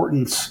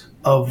importance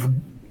of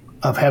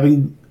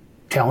having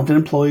talented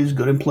employees,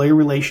 good employee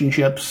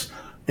relationships,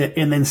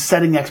 and then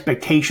setting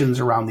expectations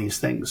around these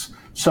things.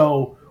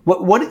 So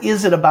what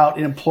is it about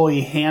an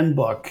employee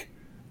handbook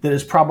that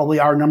is probably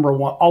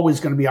always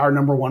going to be our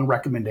number one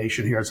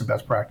recommendation here as a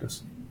best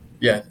practice?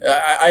 Yeah,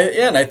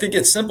 and I think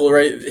it's simple,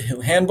 right?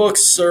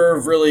 Handbooks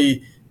serve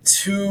really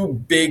two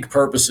big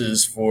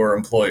purposes for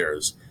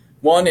employers.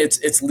 One,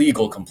 it's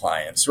legal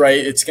compliance, right?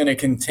 It's going to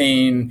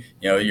contain,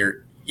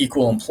 your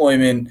equal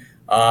employment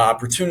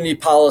opportunity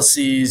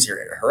policies,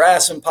 your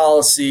harassment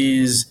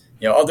policies,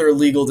 other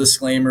legal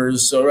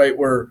disclaimers. So, right,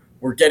 we're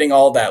getting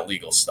all that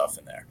legal stuff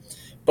in there.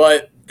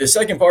 But the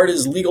second part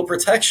is legal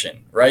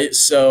protection, right?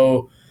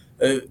 So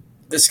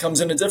this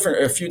comes in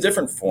a few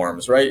different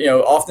forms, right?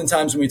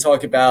 Oftentimes when we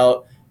talk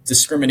about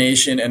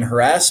discrimination and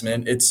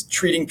harassment, it's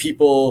treating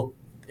people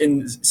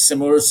in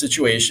similar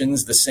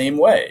situations the same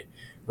way,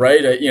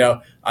 right?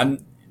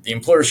 The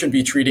employer shouldn't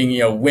be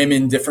treating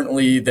women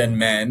differently than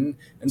men,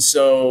 and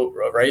so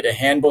right, a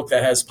handbook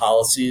that has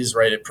policies,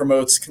 right, it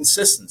promotes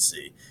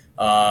consistency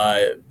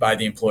by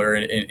the employer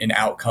in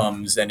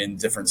outcomes and in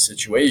different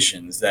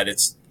situations, that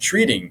it's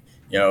treating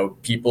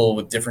people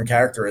with different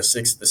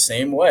characteristics the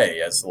same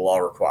way as the law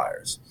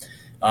requires.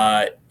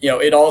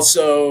 It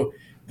also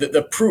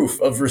the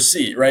proof of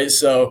receipt, right?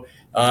 So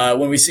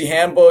when we see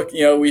handbook,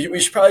 we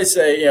should probably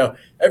say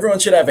everyone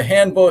should have a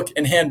handbook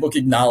and handbook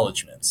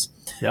acknowledgments.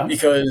 Yeah.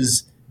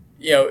 Because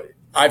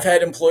I've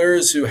had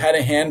employers who had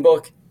a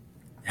handbook,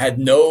 had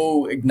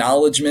no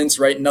acknowledgments,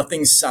 right?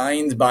 Nothing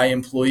signed by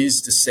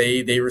employees to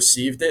say they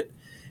received it.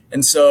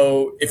 And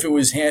so if it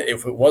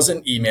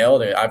wasn't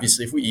emailed,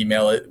 obviously if we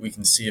email it, we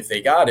can see if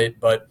they got it,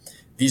 but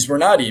these were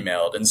not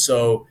emailed. And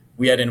so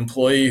we had an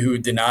employee who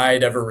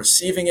denied ever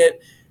receiving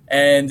it,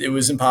 and it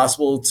was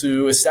impossible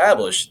to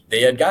establish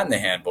they had gotten the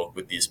handbook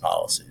with these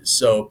policies.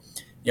 So,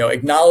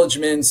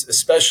 acknowledgments,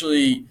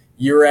 especially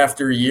year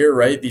after year,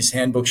 right? These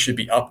handbooks should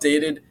be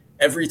updated.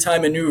 Every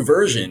time a new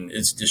version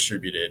is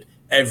distributed,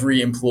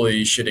 every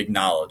employee should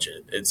acknowledge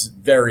it. It's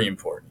very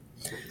important.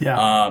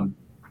 Yeah.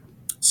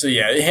 So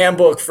yeah, the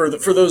handbook for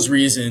those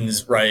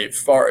reasons, right?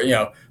 Far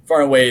and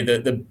away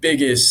the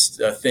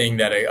biggest thing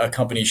that a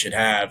company should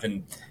have,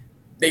 and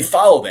they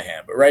follow the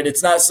handbook, right?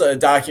 It's not a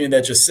document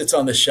that just sits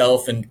on the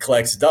shelf and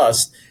collects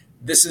dust.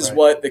 This is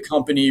what the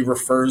company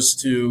refers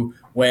to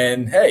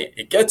when, hey,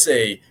 it gets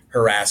a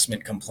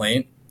harassment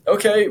complaint.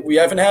 Okay, we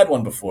haven't had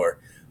one before.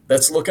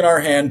 Let's look in our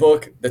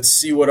handbook. Let's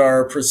see what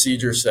our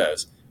procedure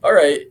says. All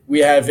right, we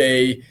have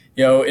a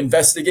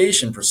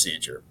investigation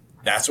procedure.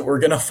 That's what we're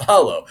going to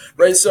follow,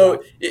 right?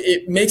 So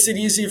it makes it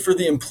easy for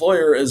the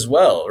employer as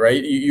well,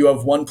 right? You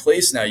have one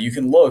place now you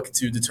can look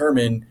to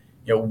determine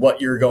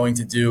what you're going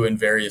to do in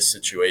various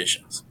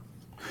situations.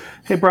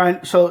 Hey,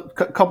 Brian, so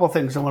a couple of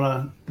things I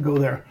want to go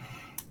there.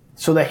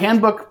 So the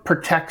handbook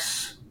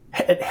protects,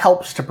 it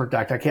helps to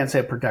protect. I can't say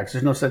it protects.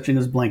 There's no such thing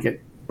as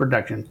blanket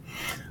protection.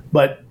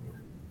 But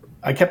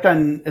I kept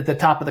on at the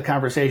top of the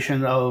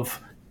conversation of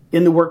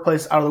in the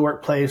workplace, out of the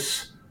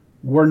workplace,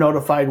 were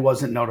notified,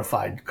 wasn't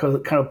notified,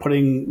 kind of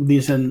putting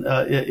these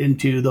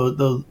into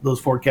those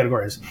four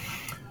categories.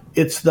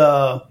 It's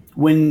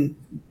when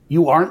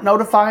you aren't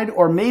notified,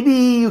 or maybe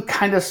you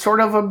kind of sort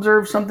of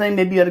observed something,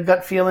 maybe you had a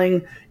gut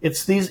feeling.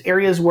 It's these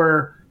areas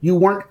where you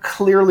weren't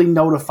clearly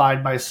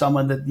notified by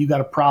someone that you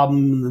got a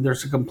problem,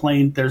 there's a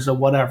complaint, there's a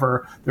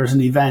whatever, there's an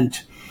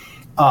event.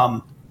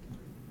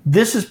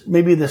 This is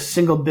maybe the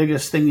single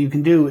biggest thing you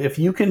can do. If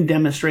you can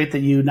demonstrate that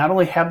you not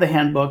only have the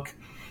handbook,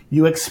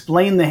 you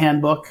explain the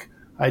handbook,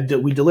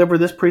 we deliver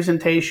this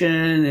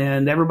presentation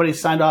and everybody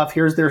signed off,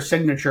 here's their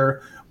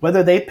signature.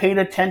 Whether they paid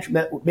attention,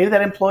 maybe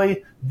that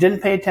employee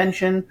didn't pay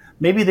attention,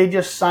 maybe they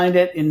just signed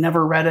it and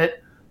never read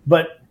it,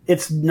 but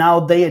it's now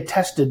they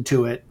attested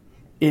to it,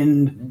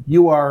 and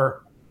you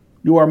are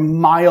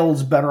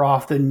miles better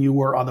off than you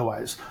were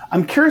otherwise.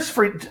 I'm curious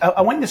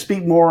I want you to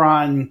speak more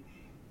on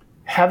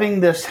having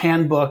this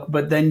handbook,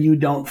 but then you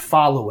don't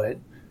follow it.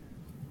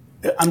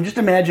 I'm just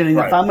imagining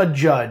if I'm a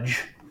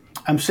judge,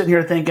 I'm sitting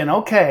here thinking,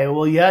 okay,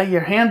 well, yeah,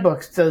 your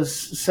handbook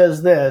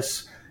says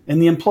this,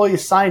 and the employee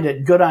signed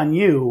it, good on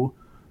you.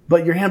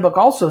 But your handbook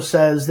also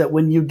says that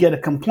when you get a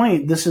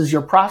complaint, this is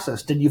your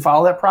process. Did you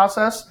follow that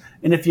process?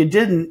 And if you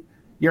didn't,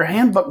 your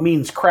handbook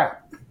means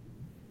crap.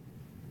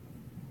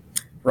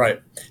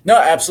 Right. No,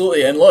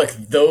 absolutely. And look,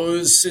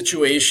 those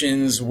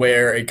situations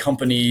where a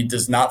company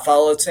does not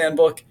follow its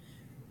handbook,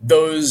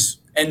 those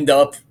end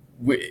up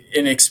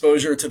in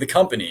exposure to the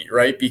company,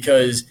 right?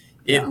 Because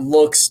it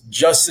looks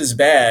just as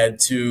bad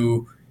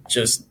to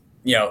just,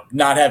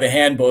 not have a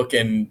handbook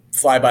and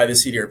fly by the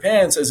seat of your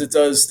pants as it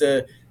does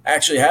to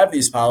actually have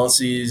these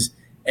policies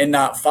and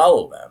not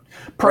follow them.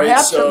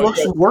 Perhaps right? So, it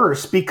looks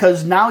worse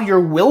because now you're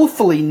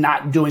willfully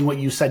not doing what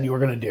you said you were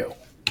going to do.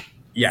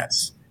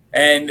 Yes.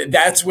 And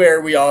that's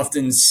where we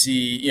often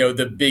see,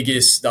 the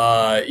biggest,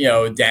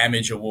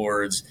 damage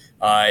awards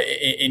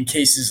in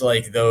cases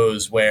like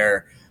those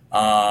where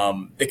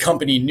the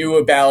company knew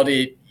about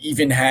it,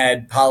 even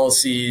had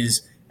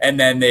policies, and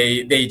then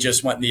they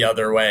just went the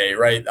other way,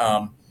 right?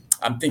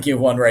 I'm thinking of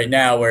one right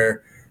now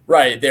where,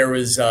 right, there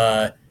was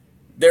a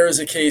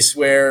case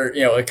where,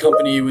 a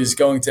company was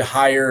going to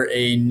hire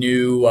a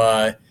new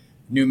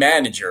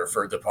manager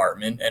for a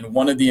department, and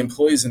one of the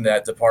employees in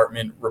that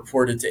department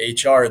reported to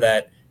HR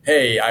that,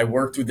 hey, I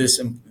worked with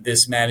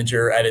this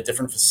manager at a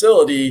different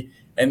facility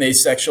and they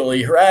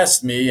sexually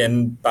harassed me.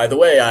 And by the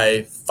way,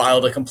 I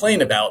filed a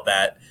complaint about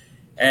that.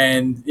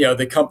 And,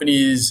 the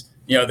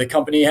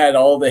company had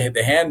all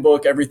the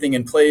handbook, everything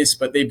in place,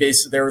 but they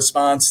based their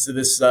response to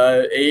this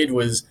aide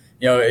was,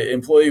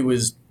 employee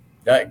was,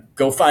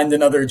 go find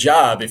another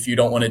job. If you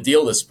don't want to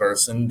deal with this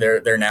person,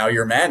 they're now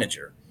your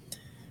manager.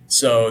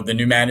 So the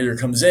new manager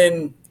comes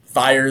in,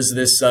 fires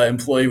this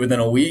employee within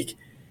a week.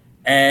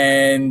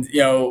 And,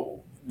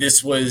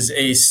 this was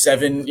there's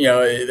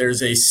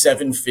a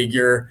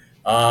 7-figure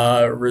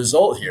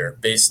result here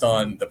based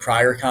on the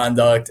prior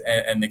conduct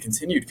and the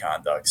continued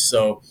conduct.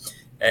 So,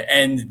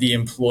 and the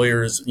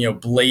employer's,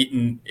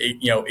 blatant,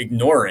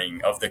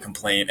 ignoring of the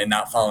complaint and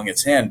not following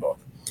its handbook.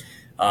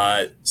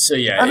 So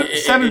yeah,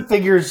 seven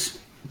figures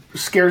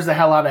scares the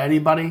hell out of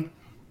anybody.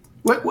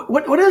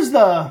 What is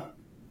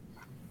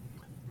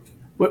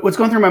what's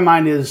going through my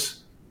mind is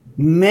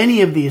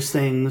many of these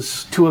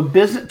things to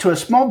a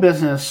small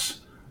business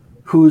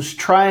who's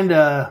trying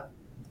to,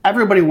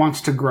 everybody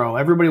wants to grow.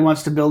 Everybody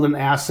wants to build an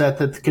asset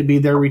that could be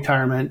their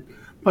retirement.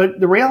 But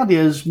the reality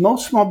is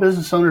most small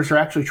business owners are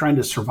actually trying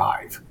to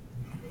survive.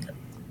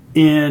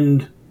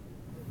 And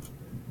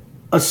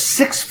a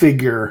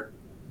 6-figure,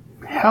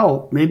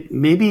 hell,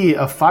 maybe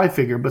a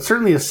 5-figure, but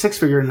certainly a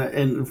 6-figure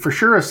and for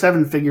sure a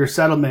 7-figure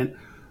settlement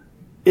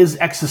is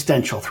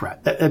existential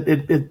threat.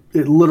 It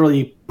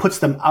literally puts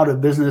them out of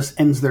business,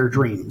 ends their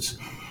dreams.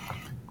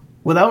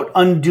 Without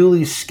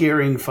unduly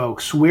scaring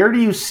folks, where do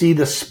you see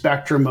the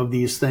spectrum of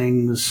these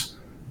things?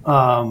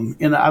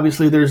 And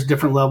obviously there's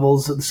different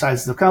levels of the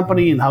size of the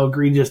company and how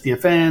egregious the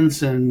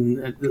offense,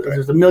 and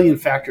there's a million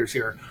factors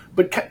here.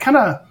 But kind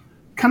of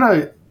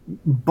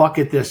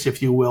bucket this,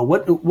 if you will.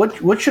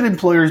 What should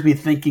employers be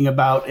thinking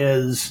about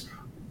as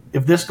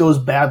if this goes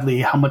badly,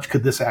 how much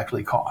could this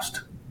actually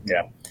cost?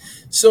 Yeah.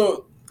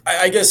 So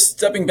I guess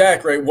stepping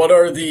back, right, what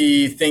are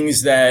the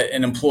things that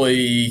an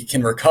employee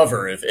can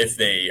recover if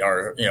they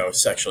are,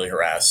 sexually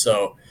harassed?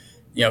 So,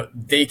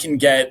 they can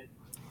get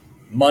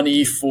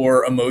money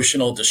for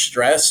emotional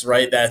distress,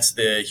 right? That's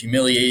the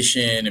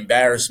humiliation,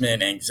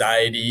 embarrassment,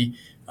 anxiety,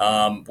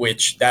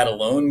 which that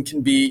alone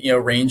can be,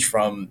 range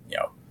from,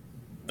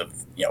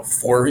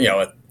 for,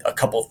 a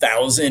couple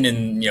thousand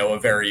in, a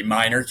very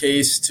minor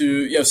case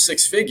to,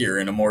 6-figure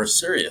in a more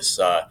serious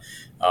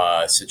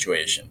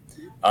situation.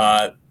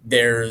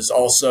 There's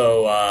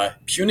also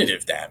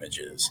punitive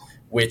damages,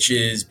 which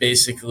is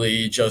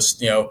basically just,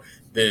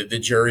 the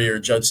jury or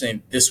judge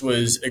saying this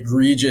was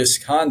egregious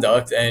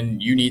conduct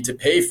and you need to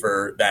pay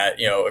for that,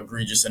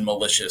 egregious and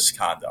malicious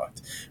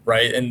conduct,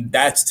 right? And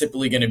that's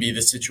typically going to be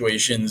the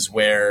situations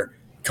where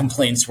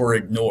complaints were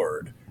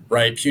ignored,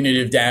 right?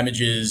 Punitive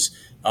damages,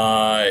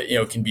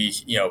 can be,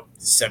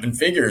 7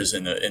 figures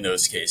in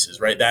those cases,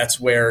 right? That's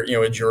where,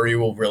 a jury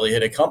will really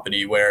hit a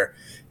company where,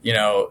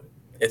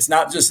 it's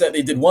not just that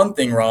they did one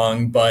thing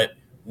wrong, but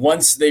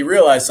once they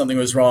realized something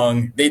was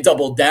wrong, they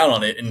doubled down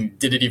on it and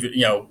did it even,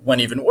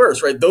 went even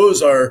worse, right?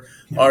 Those are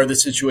the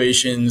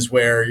situations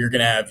where you're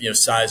going to have,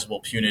 sizable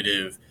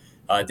punitive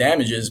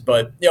damages.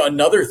 But,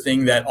 another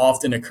thing that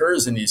often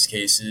occurs in these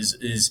cases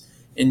is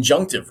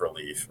injunctive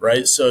relief,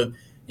 right? So,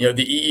 the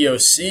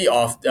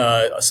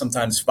EEOC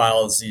sometimes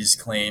files these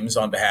claims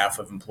on behalf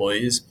of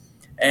employees,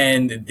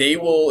 and they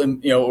will,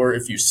 or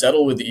if you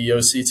settle with the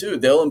EEOC too,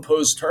 they'll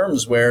impose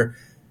terms where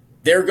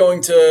they're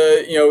going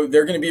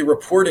to be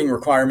reporting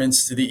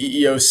requirements to the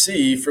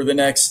EEOC for the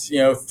next,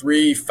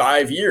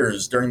 3-5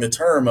 years during the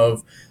term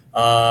of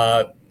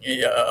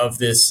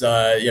this,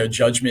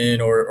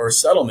 judgment or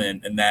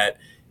settlement. And that,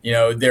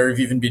 there have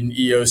even been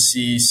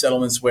EEOC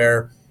settlements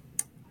where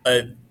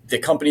the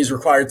company is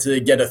required to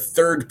get a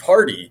third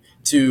party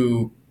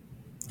to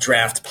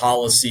draft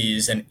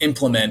policies and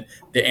implement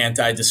the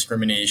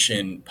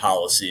anti-discrimination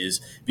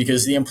policies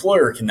because the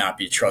employer cannot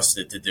be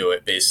trusted to do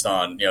it based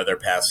on, their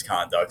past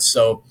conduct.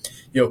 So,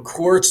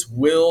 courts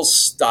will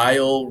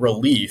style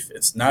relief.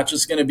 It's not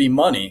just going to be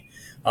money.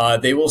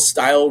 They will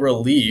style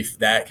relief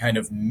that kind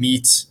of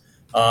meets,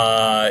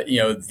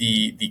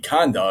 the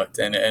conduct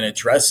and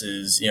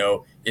addresses,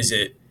 is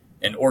it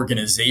an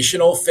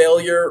organizational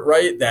failure,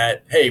 right?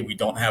 That, hey, we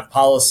don't have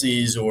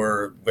policies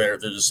or where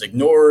they're just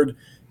ignored.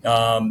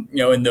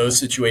 In those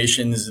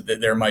situations that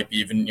there might be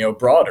even,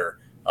 broader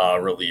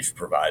relief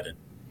provided.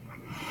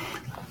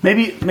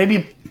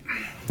 Maybe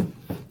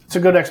it's a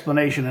good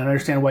explanation, and I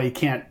understand why you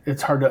can't.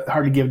 It's hard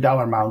to give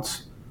dollar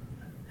amounts.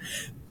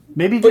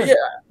 Maybe just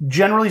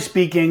generally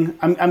speaking,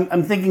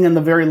 I'm thinking in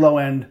the very low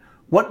end.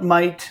 What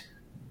might,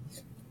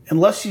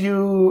 unless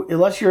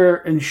your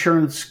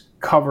insurance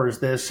covers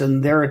this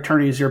and their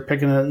attorneys are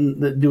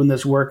doing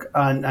this work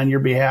on your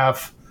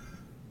behalf,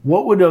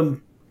 what would a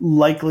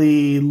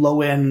likely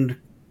low end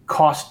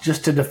cost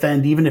just to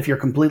defend, even if you're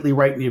completely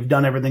right and you've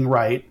done everything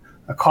right,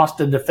 a cost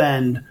to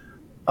defend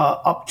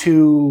up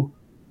to,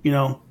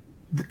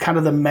 kind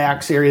of the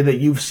max area that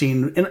you've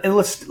seen, and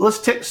let's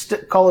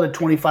call it a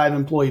 25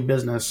 employee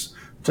business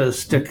to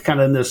stick kind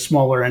of in this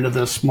smaller end of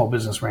the small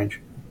business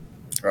range.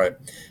 Right.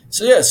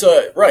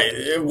 Right.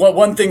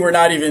 One thing we're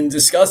not even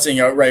discussing,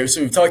 right?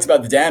 So we've talked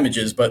about the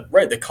damages, but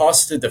the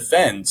cost to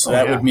defend. So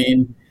that would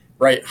mean,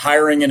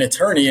 hiring an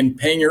attorney and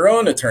paying your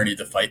own attorney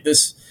to fight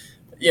this.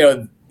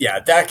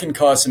 That can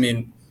cost. I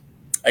mean,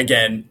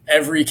 again,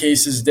 every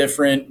case is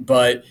different,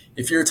 but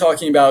if you're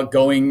talking about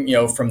going,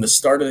 from the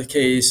start of the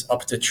case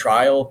up to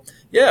trial,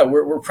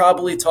 we're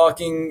probably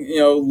talking,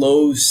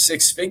 low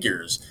six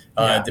figures,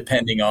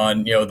 depending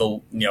on,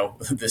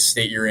 the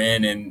state you're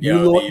in and,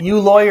 you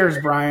lawyers,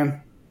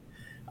 Brian.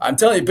 I'm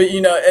telling you, but,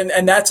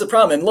 and that's a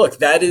problem. And look,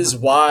 that is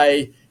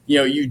why,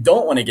 you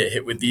don't want to get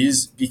hit with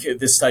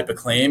this type of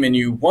claim, and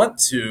you want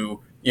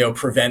to,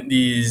 prevent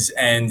these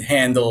and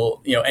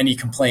handle, any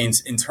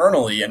complaints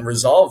internally and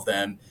resolve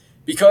them.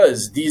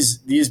 Because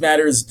these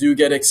matters do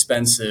get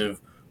expensive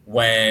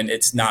when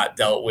it's not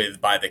dealt with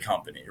by the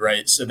company,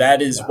 right? So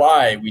that is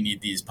why we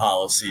need these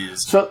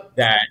policies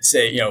that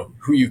say,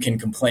 who you can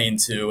complain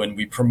to, and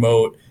we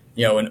promote,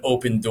 an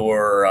open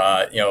door,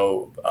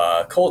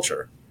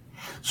 culture.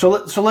 So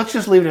let's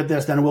just leave it at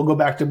this, then we'll go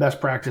back to best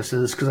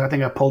practices, because I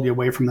think I pulled you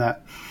away from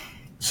that.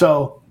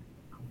 So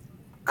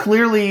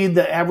clearly,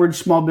 the average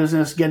small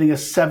business getting a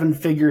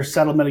 7-figure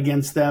settlement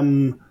against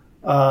them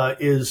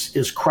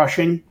is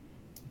crushing.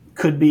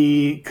 Could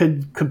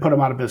put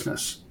them out of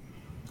business.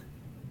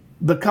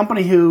 The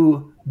company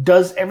who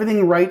does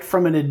everything right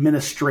from an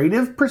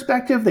administrative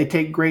perspective, they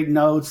take great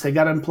notes, they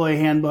got an employee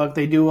handbook,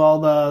 they do all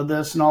the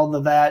this and all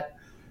the that,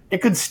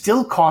 it could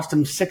still cost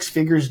them 6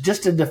 figures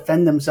just to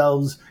defend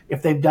themselves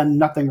if they've done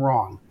nothing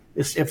wrong.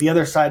 If the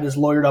other side is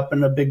lawyered up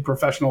in a big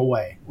professional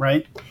way,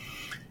 right?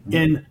 Mm-hmm.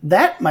 And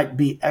that might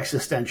be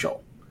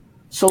existential.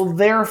 So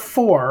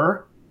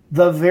therefore,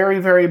 the very,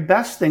 very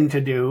best thing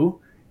to do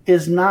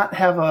is not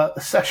have a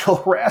sexual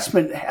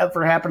harassment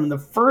ever happen in the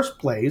first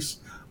place,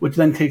 which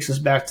then takes us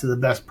back to the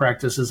best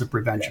practices of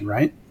prevention,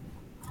 right?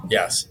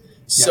 Yes.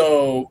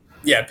 So,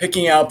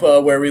 picking up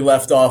where we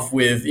left off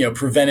with,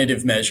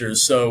 preventative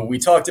measures. So we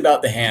talked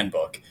about the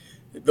handbook.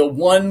 The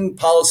one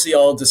policy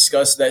I'll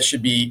discuss that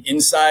should be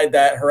inside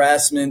that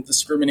harassment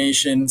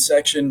discrimination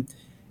section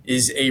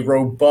is a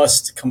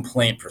robust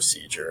complaint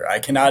procedure. I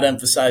cannot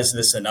emphasize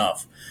this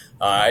enough.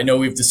 I know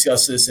we've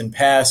discussed this in the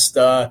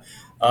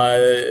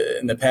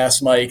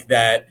past, Mike,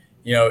 that,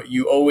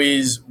 you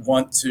always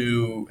want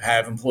to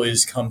have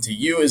employees come to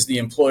you as the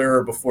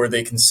employer before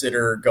they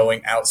consider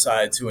going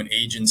outside to an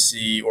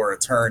agency or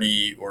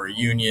attorney or a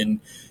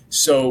union.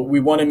 So we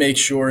want to make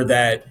sure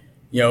that,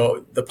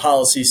 the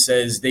policy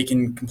says they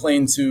can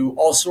complain to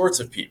all sorts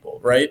of people,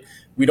 right?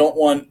 We don't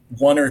want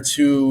one or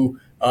two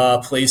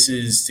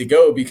places to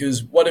go,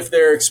 because what if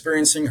they're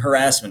experiencing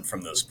harassment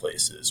from those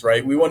places,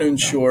 right? We want to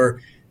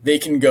ensure they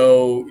can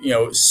go,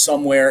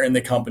 somewhere in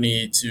the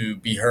company to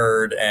be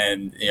heard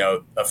and,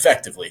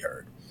 effectively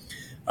heard.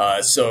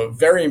 So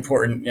very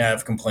important to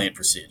have complaint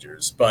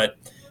procedures. But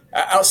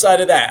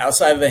outside of that,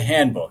 outside of the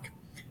handbook,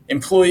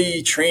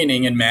 employee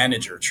training and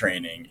manager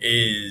training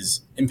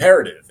is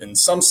imperative. In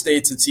some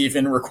states, it's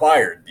even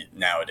required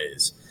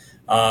nowadays.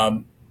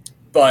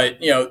 But,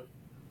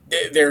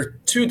 there are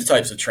two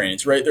types of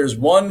trainings, right? There's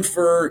one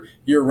for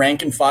your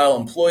rank and file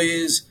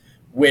employees,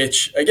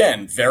 which,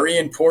 again, very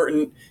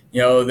important.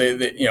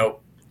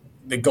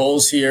 The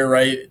goals here,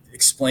 right?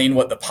 Explain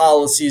what the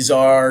policies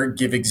are,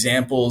 give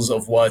examples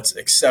of what's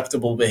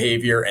acceptable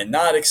behavior and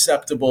not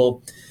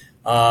acceptable.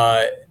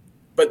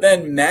 But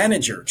then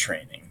manager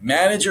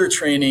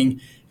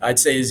training, I'd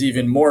say, is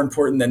even more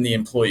important than the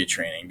employee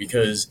training,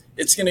 because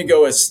it's going to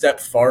go a step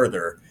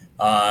farther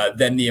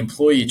than the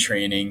employee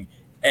training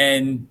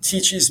and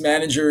teaches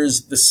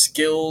managers the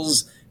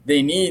skills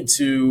they need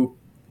to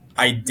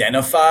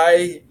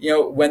identify,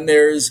 when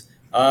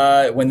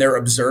they're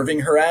observing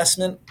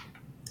harassment,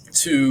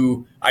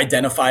 to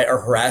identify a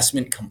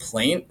harassment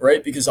complaint,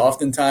 right? Because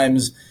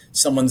oftentimes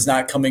someone's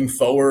not coming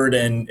forward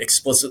and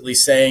explicitly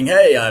saying,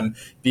 "Hey, I'm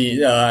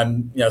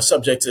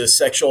subject to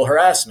sexual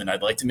harassment.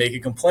 I'd like to make a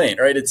complaint,"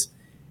 right?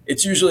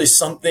 It's usually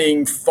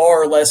something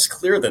far less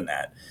clear than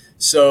that.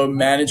 So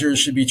managers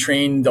should be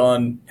trained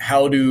on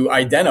how to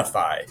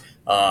identify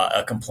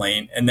a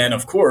complaint, and then,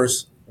 of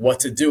course, what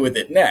to do with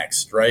it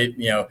next, right?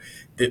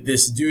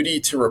 This duty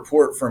to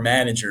report for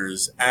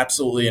managers,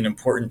 absolutely an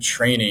important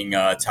training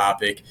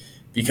topic,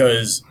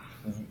 because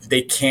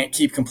They can't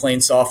keep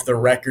complaints off the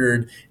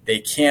record. They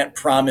can't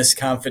promise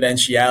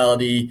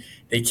confidentiality.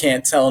 They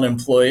can't tell an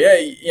employee,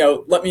 hey,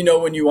 let me know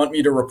when you want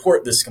me to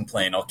report this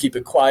complaint. I'll keep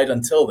it quiet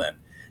until then.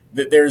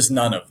 There's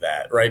none of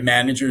that, right?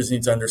 Managers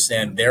need to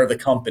understand they're the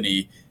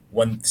company.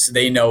 Once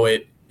they know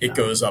it, it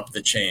goes up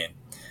the chain.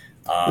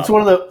 It's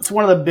one of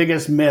the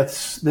biggest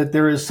myths that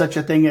there is such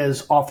a thing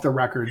as off the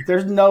record.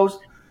 There's no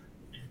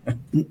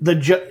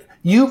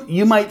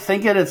you might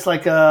think it's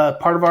like a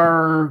part of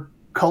our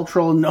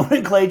cultural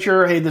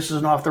nomenclature. Hey, this is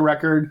an off the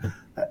record.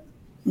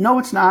 No,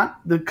 it's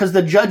not, because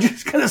the judge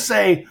is going to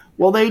say,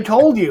 well, they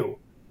told you.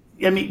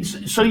 I mean,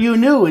 so you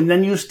knew, and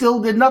then you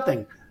still did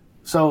nothing.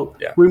 So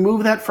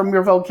remove that from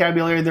your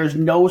vocabulary. There's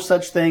no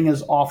such thing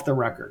as off the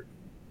record.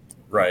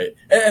 Right.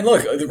 And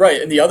look,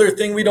 right. And the other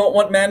thing we don't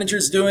want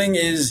managers doing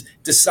is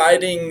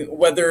deciding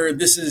whether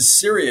this is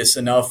serious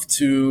enough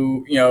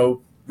to,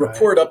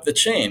 report up the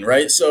chain,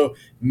 right? So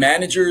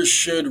managers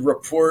should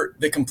report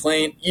the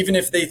complaint, even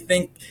if they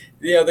think,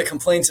 the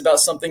complaint's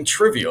about something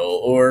trivial,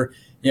 or,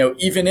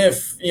 even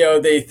if,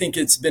 they think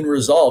it's been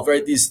resolved,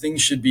 right? These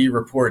things should be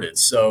reported.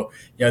 So,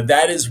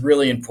 that is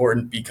really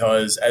important,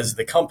 because as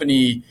the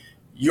company,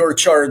 you're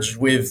charged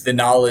with the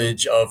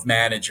knowledge of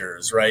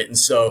managers, right? And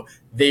so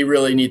they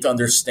really need to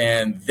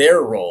understand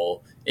their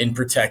role in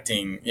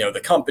protecting,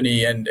 the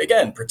company, and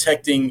again,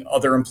 protecting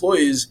other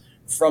employees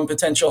from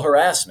potential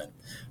harassment.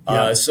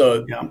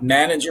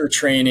 Manager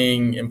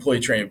training, employee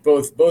training,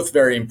 both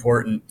very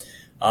important.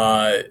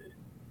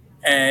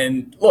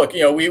 And look,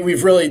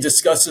 we've really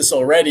discussed this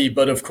already,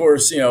 but of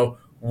course,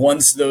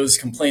 once those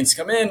complaints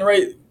come in,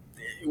 right,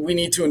 we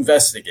need to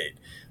investigate.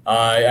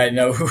 I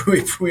know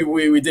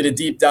we did a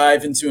deep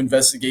dive into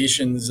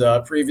investigations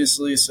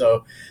previously,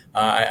 so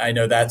I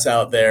know that's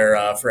out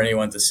there for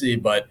anyone to see.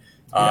 But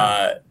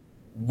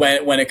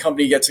when a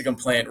company gets a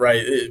complaint,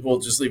 right, we'll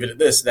just leave it at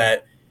this: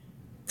 that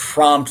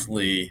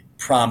promptly,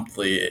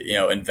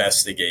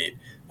 investigate,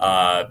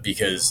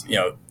 because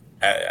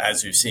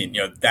as we've seen,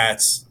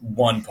 that's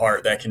one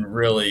part that can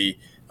really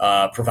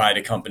provide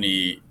a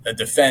company a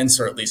defense,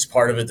 or at least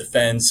part of a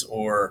defense,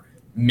 or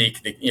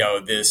make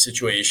the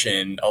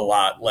situation a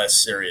lot less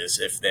serious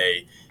if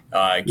they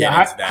get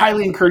into that.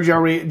 Highly encourage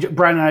you.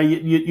 Brian and I,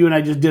 you and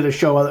I just did a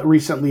show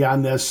recently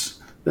on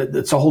this.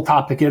 It's a whole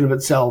topic in of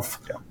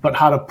itself. Yeah. But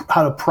how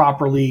to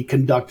properly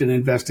conduct an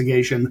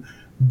investigation.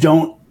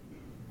 Don't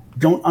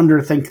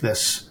underthink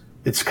this.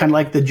 It's kind of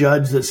like the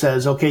judge that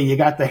says, okay, you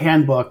got the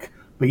handbook,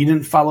 but you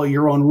didn't follow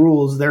your own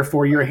rules,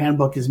 therefore your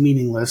handbook is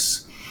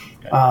meaningless.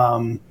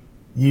 Okay.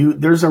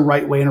 There's a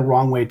right way and a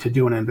wrong way to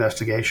do an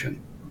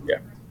investigation. Yeah.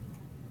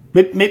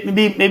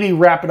 Maybe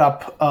wrap it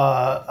up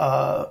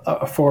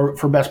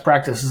for best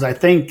practices. I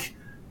think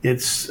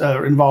it's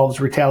involves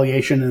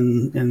retaliation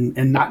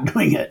and not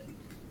doing it.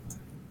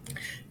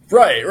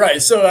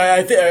 Right. So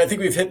I think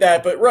we've hit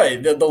that, but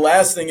right. The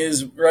last thing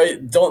is,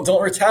 right,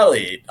 don't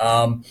retaliate.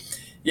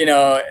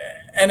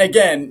 And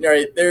again,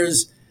 right,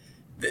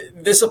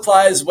 this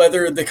applies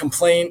whether the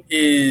complaint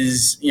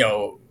is,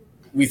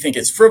 we think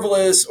it's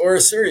frivolous, or a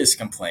serious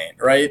complaint,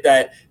 right?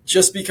 That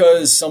just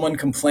because someone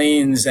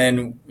complains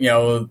and,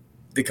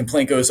 the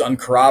complaint goes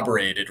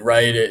uncorroborated,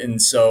 right?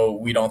 And so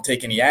we don't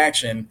take any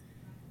action,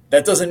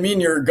 that doesn't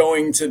mean you're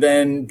going to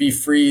then be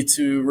free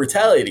to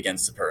retaliate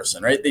against the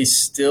person, right? They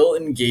still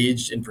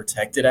engaged in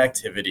protected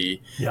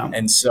activity. Yeah.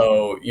 And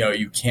so,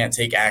 you can't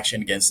take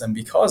action against them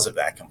because of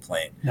that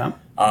complaint. Yeah.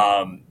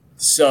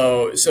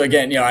 So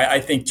again, I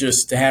think,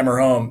 just to hammer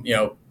home,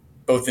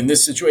 both in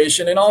this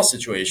situation and all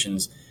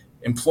situations,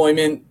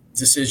 employment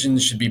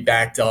decisions should be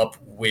backed up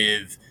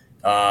with,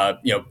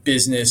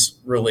 business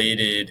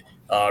related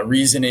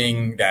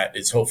reasoning that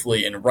is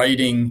hopefully in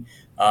writing.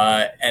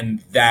 And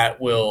that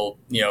will,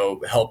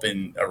 help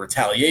in a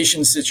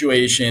retaliation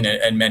situation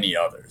and many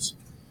others.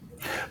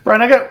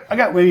 Brian, I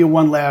got maybe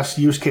one last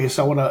use case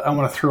I want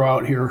to throw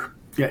out here.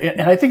 Yeah,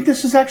 and I think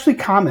this is actually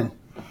common.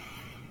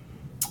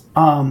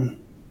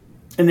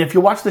 And if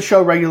you watch the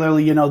show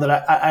regularly, you know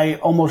that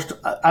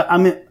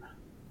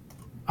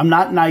I'm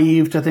not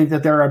naive to think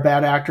that there are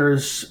bad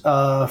actors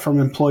from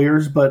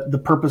employers, but the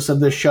purpose of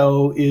this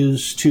show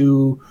is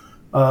to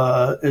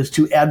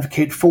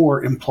advocate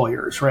for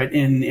employers, right?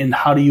 In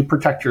how do you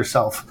protect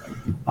yourself?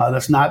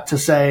 That's not to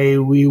say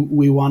we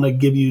want to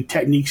give you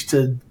techniques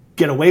to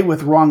get away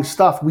with wrong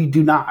stuff. We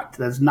do not.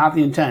 That's not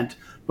the intent.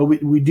 But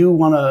we do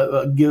want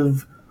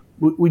to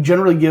we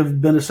generally give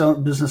business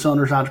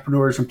owners,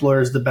 entrepreneurs,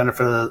 employers the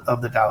benefit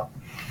of the doubt.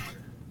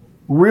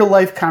 Real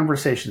life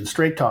conversations,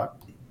 straight talk.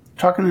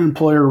 Talking to an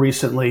employer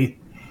recently,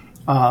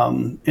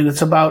 and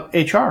it's about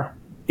HR.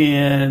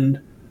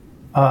 And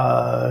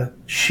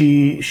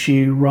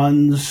she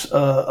runs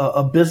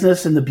a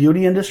business in the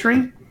beauty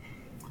industry.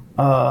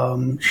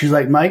 She's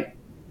like, Mike,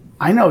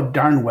 I know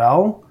darn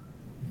well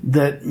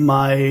that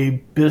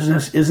my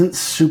business isn't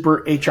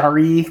super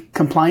HRE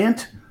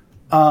compliant.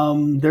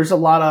 There's a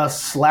lot of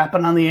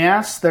slapping on the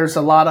ass. There's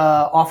a lot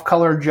of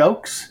off-color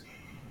jokes.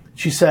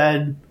 She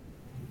said,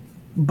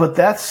 But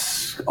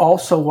that's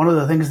also one of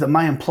the things that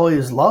my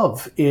employees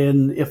love.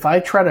 And if I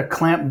try to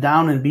clamp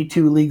down and be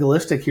too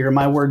legalistic here,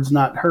 my words,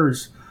 not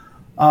hers.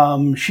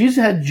 She's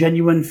had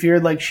genuine fear,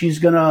 like she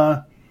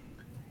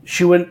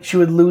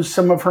would lose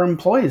some of her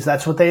employees.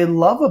 That's what they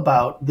love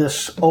about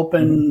this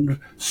open,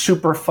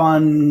 super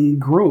fun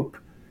group.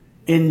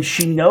 And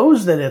she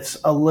knows that it's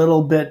a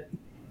little bit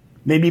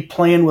maybe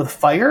playing with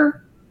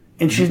fire,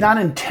 and she's not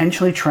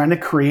intentionally trying to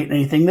create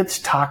anything that's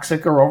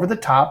toxic or over the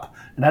top.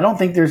 And I don't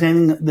think there's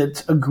anything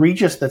that's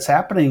egregious that's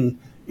happening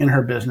in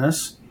her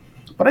business.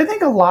 But I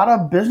think a lot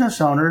of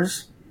business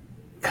owners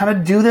kind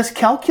of do this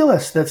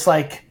calculus that's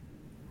like,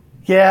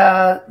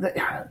 yeah,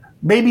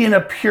 maybe in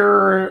a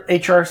pure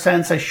HR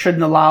sense, I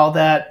shouldn't allow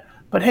that.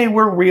 But hey,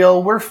 we're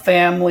real, we're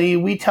family,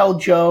 we tell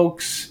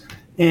jokes,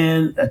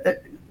 and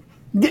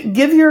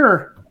give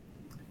your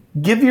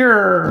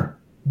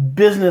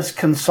business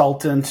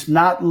consultant,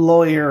 not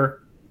lawyer,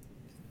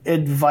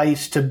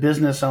 advice to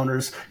business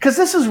owners, because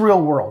this is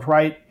real world,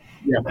 right?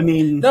 Yeah. I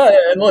mean, no,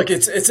 and look,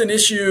 it's an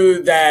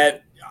issue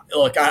that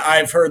look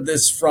I've heard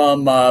this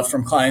from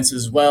clients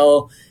as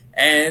well,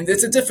 and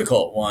it's a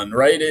difficult one,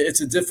 right?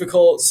 It's a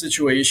difficult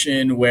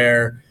situation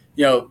where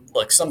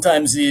look,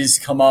 sometimes these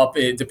come up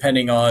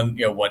depending on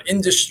what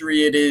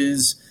industry it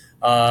is,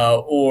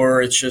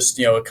 or it's just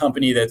a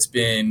company that's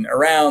been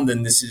around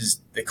and this is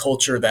the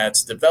culture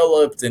that's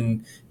developed,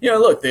 and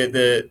look,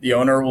 the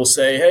owner will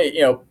say,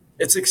 hey,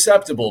 it's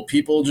acceptable.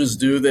 People just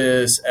do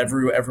this.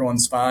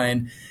 Everyone's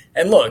fine.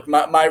 And look,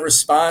 my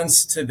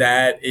response to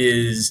that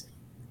is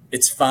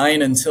it's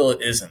fine until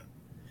it isn't,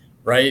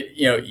 right?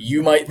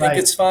 You might think right.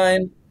 it's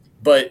fine,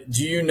 but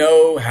do you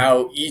know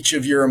how each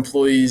of your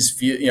employees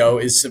feel,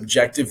 is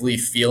subjectively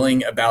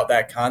feeling about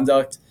that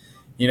conduct?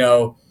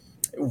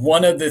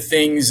 One of the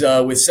things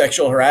with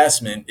sexual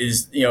harassment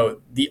is,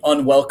 the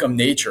unwelcome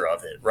nature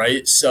of it,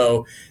 right?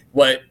 So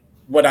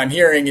what I'm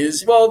hearing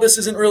is, well, this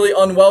isn't really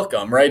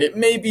unwelcome, right? It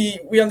may be,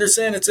 we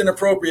understand it's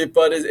inappropriate,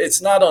 but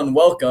it's not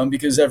unwelcome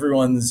because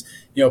everyone's,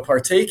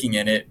 partaking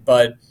in it.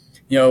 But,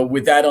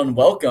 with that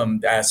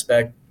unwelcome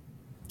aspect,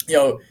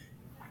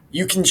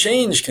 you can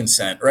change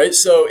consent, right?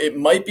 So it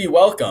might be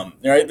welcome,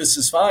 right? This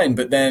is fine,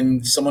 but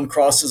then someone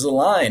crosses a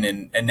line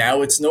and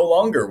now it's no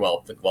longer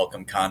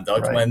welcome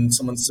conduct, right? When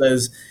someone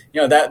says,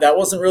 that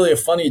wasn't really a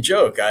funny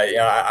joke.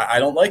 I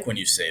don't like when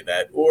you say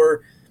that.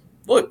 Or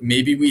look,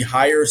 maybe we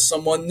hire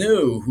someone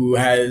new who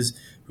has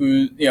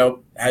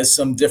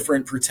some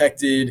different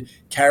protected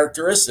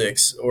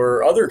characteristics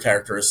or other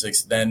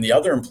characteristics than the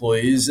other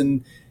employees,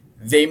 and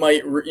they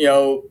might,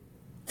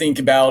 think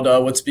about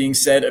what's being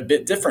said a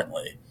bit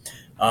differently.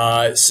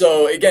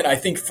 So again, I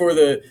think for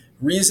the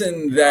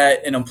reason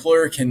that an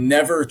employer can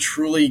never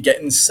truly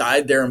get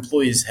inside their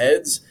employees'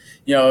 heads,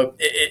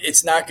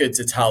 it's not good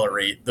to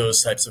tolerate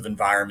those types of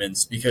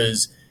environments,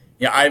 because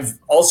I've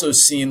also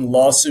seen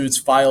lawsuits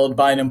filed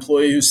by an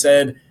employee who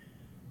said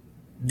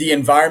the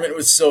environment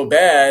was so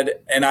bad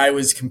and I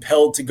was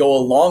compelled to go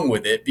along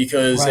with it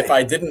because Right. if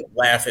I didn't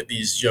laugh at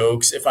these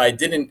jokes, if I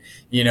didn't,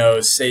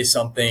 say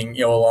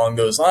something, along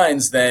those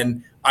lines,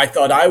 then I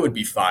thought I would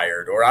be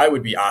fired or I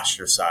would be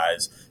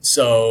ostracized.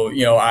 So,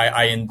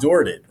 I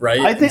endured it, right?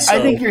 I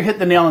think you're hitting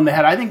the nail on the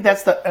head. I think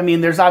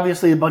there's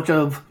obviously a bunch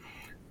of,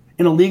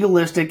 in a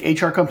legalistic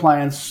HR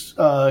compliance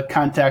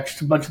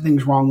context, a bunch of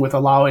things wrong with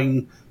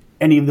allowing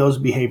any of those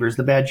behaviors,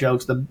 the bad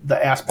jokes, the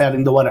ass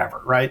patting, the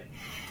whatever, right?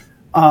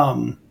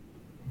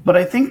 But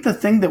I think the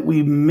thing that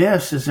we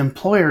miss as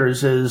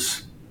employers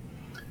is,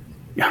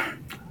 I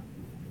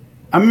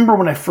remember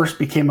when I first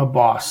became a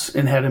boss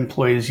and had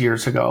employees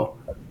years ago,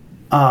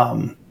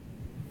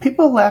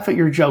 people laugh at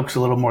your jokes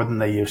a little more than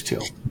they used to,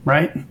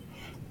 right?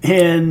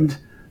 And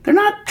they're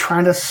not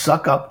trying to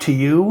suck up to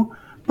you,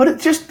 but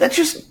that's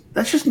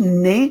just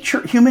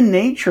nature, human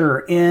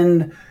nature.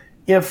 And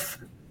if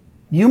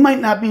you might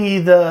not be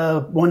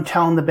the one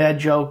telling the bad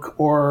joke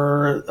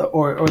or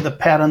the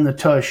pat on the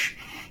tush,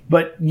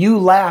 but you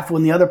laugh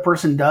when the other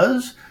person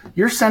does,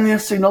 you're sending a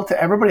signal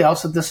to everybody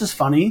else that this is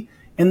funny.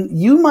 And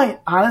you might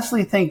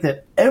honestly think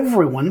that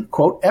everyone,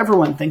 quote,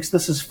 everyone thinks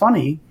this is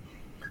funny.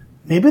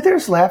 Maybe they're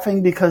just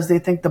laughing because they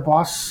think the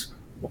boss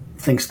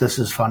thinks this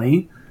is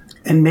funny.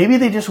 And maybe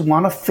they just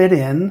want to fit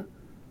in.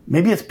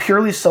 Maybe it's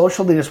purely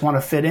social. They just want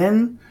to fit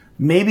in.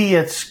 Maybe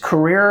it's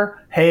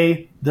career.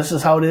 Hey, this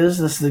is how it is.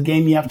 This is the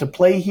game you have to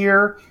play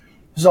here.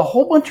 There's a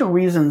whole bunch of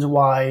reasons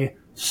why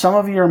some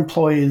of your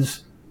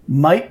employees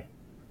might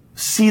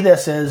see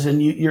this as,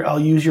 and I'll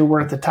use your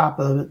word at the top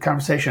of the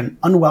conversation,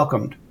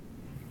 unwelcomed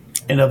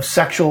and of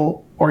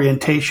sexual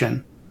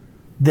orientation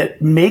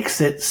that makes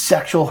it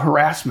sexual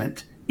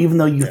harassment, even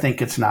though you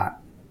think it's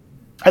not.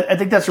 I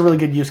think that's a really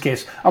good use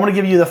case. I'm going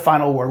to give you the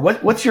final word.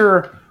 What's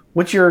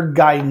your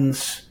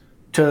guidance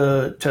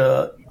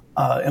to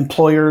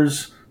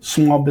employers,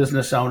 small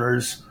business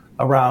owners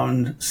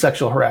around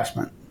sexual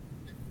harassment?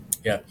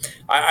 Yeah,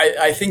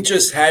 I think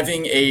just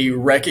having a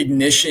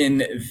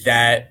recognition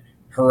that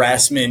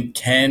harassment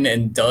can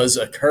and does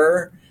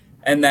occur,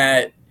 and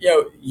that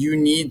you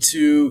need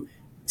to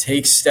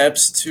take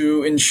steps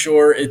to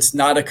ensure it's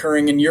not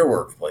occurring in your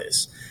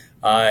workplace.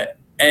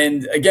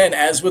 And again,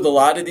 as with a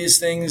lot of these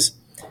things,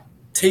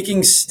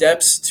 taking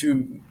steps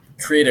to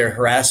create a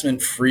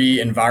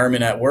harassment-free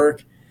environment at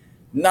work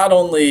not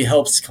only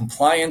helps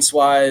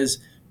compliance-wise,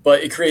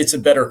 but it creates a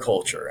better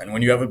culture. And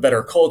when you have a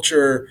better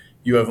culture,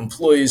 you have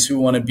employees who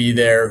want to be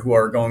there, who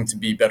are going to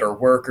be better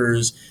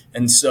workers.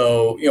 And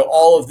so,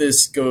 all of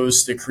this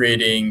goes to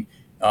creating,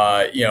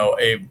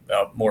 a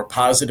more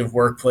positive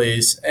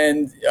workplace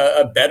and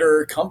a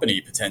better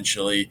company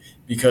potentially,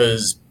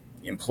 because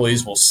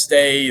employees will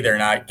stay, they're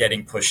not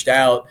getting pushed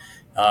out,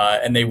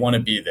 and they want to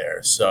be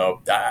there.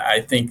 So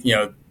I think,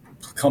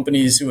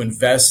 companies who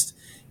invest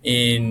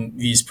in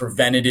these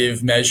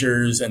preventative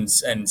measures and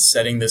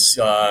setting this,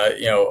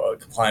 a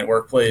compliant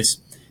workplace,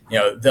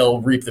 they'll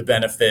reap the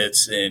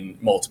benefits in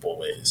multiple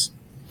ways.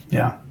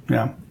 Yeah,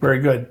 very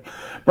good.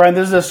 Brian,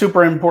 this is a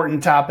super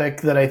important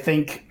topic that I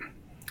think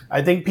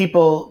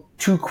people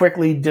too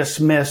quickly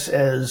dismiss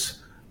as,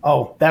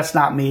 oh, that's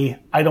not me.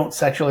 I don't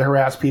sexually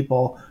harass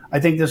people. I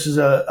think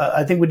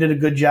I think we did a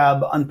good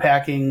job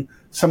unpacking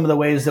some of the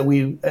ways that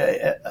we,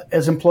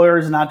 as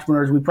employers and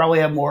entrepreneurs, we probably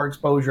have more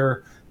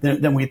exposure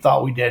than we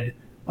thought we did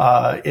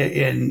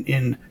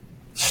in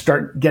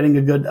start getting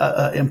a good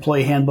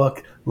employee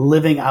handbook,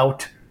 living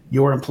out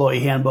your employee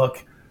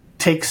handbook,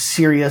 take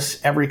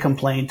serious every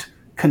complaint,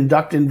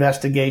 conduct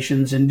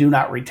investigations, and do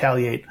not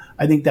retaliate.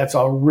 I think that's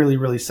all really,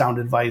 really sound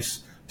advice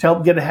to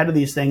help get ahead of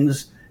these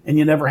things, and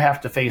you never have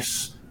to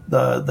face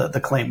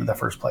the claim in the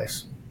first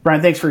place.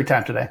 Brian, thanks for your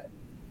time today.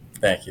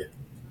 Thank you.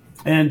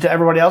 And to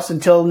everybody else,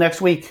 until next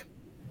week,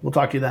 we'll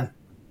talk to you then.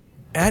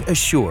 At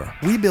Assure,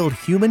 we build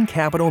human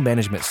capital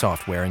management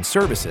software and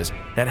services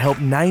that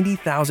help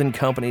 90,000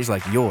 companies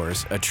like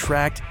yours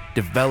attract,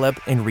 develop,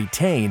 and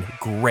retain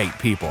great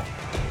people.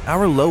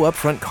 Our low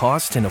upfront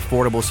costs and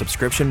affordable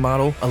subscription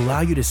model allow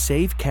you to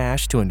save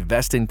cash to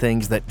invest in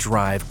things that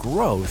drive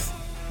growth,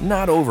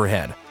 not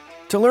overhead.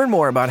 To learn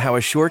more about how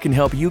Assure can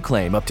help you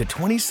claim up to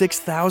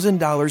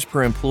 $26,000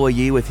 per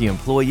employee with the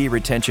Employee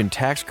Retention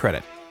Tax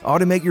Credit,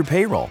 automate your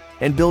payroll,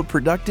 and build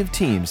productive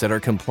teams that are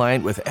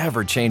compliant with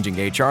ever-changing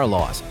HR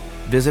laws,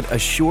 visit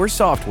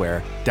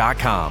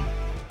AssureSoftware.com.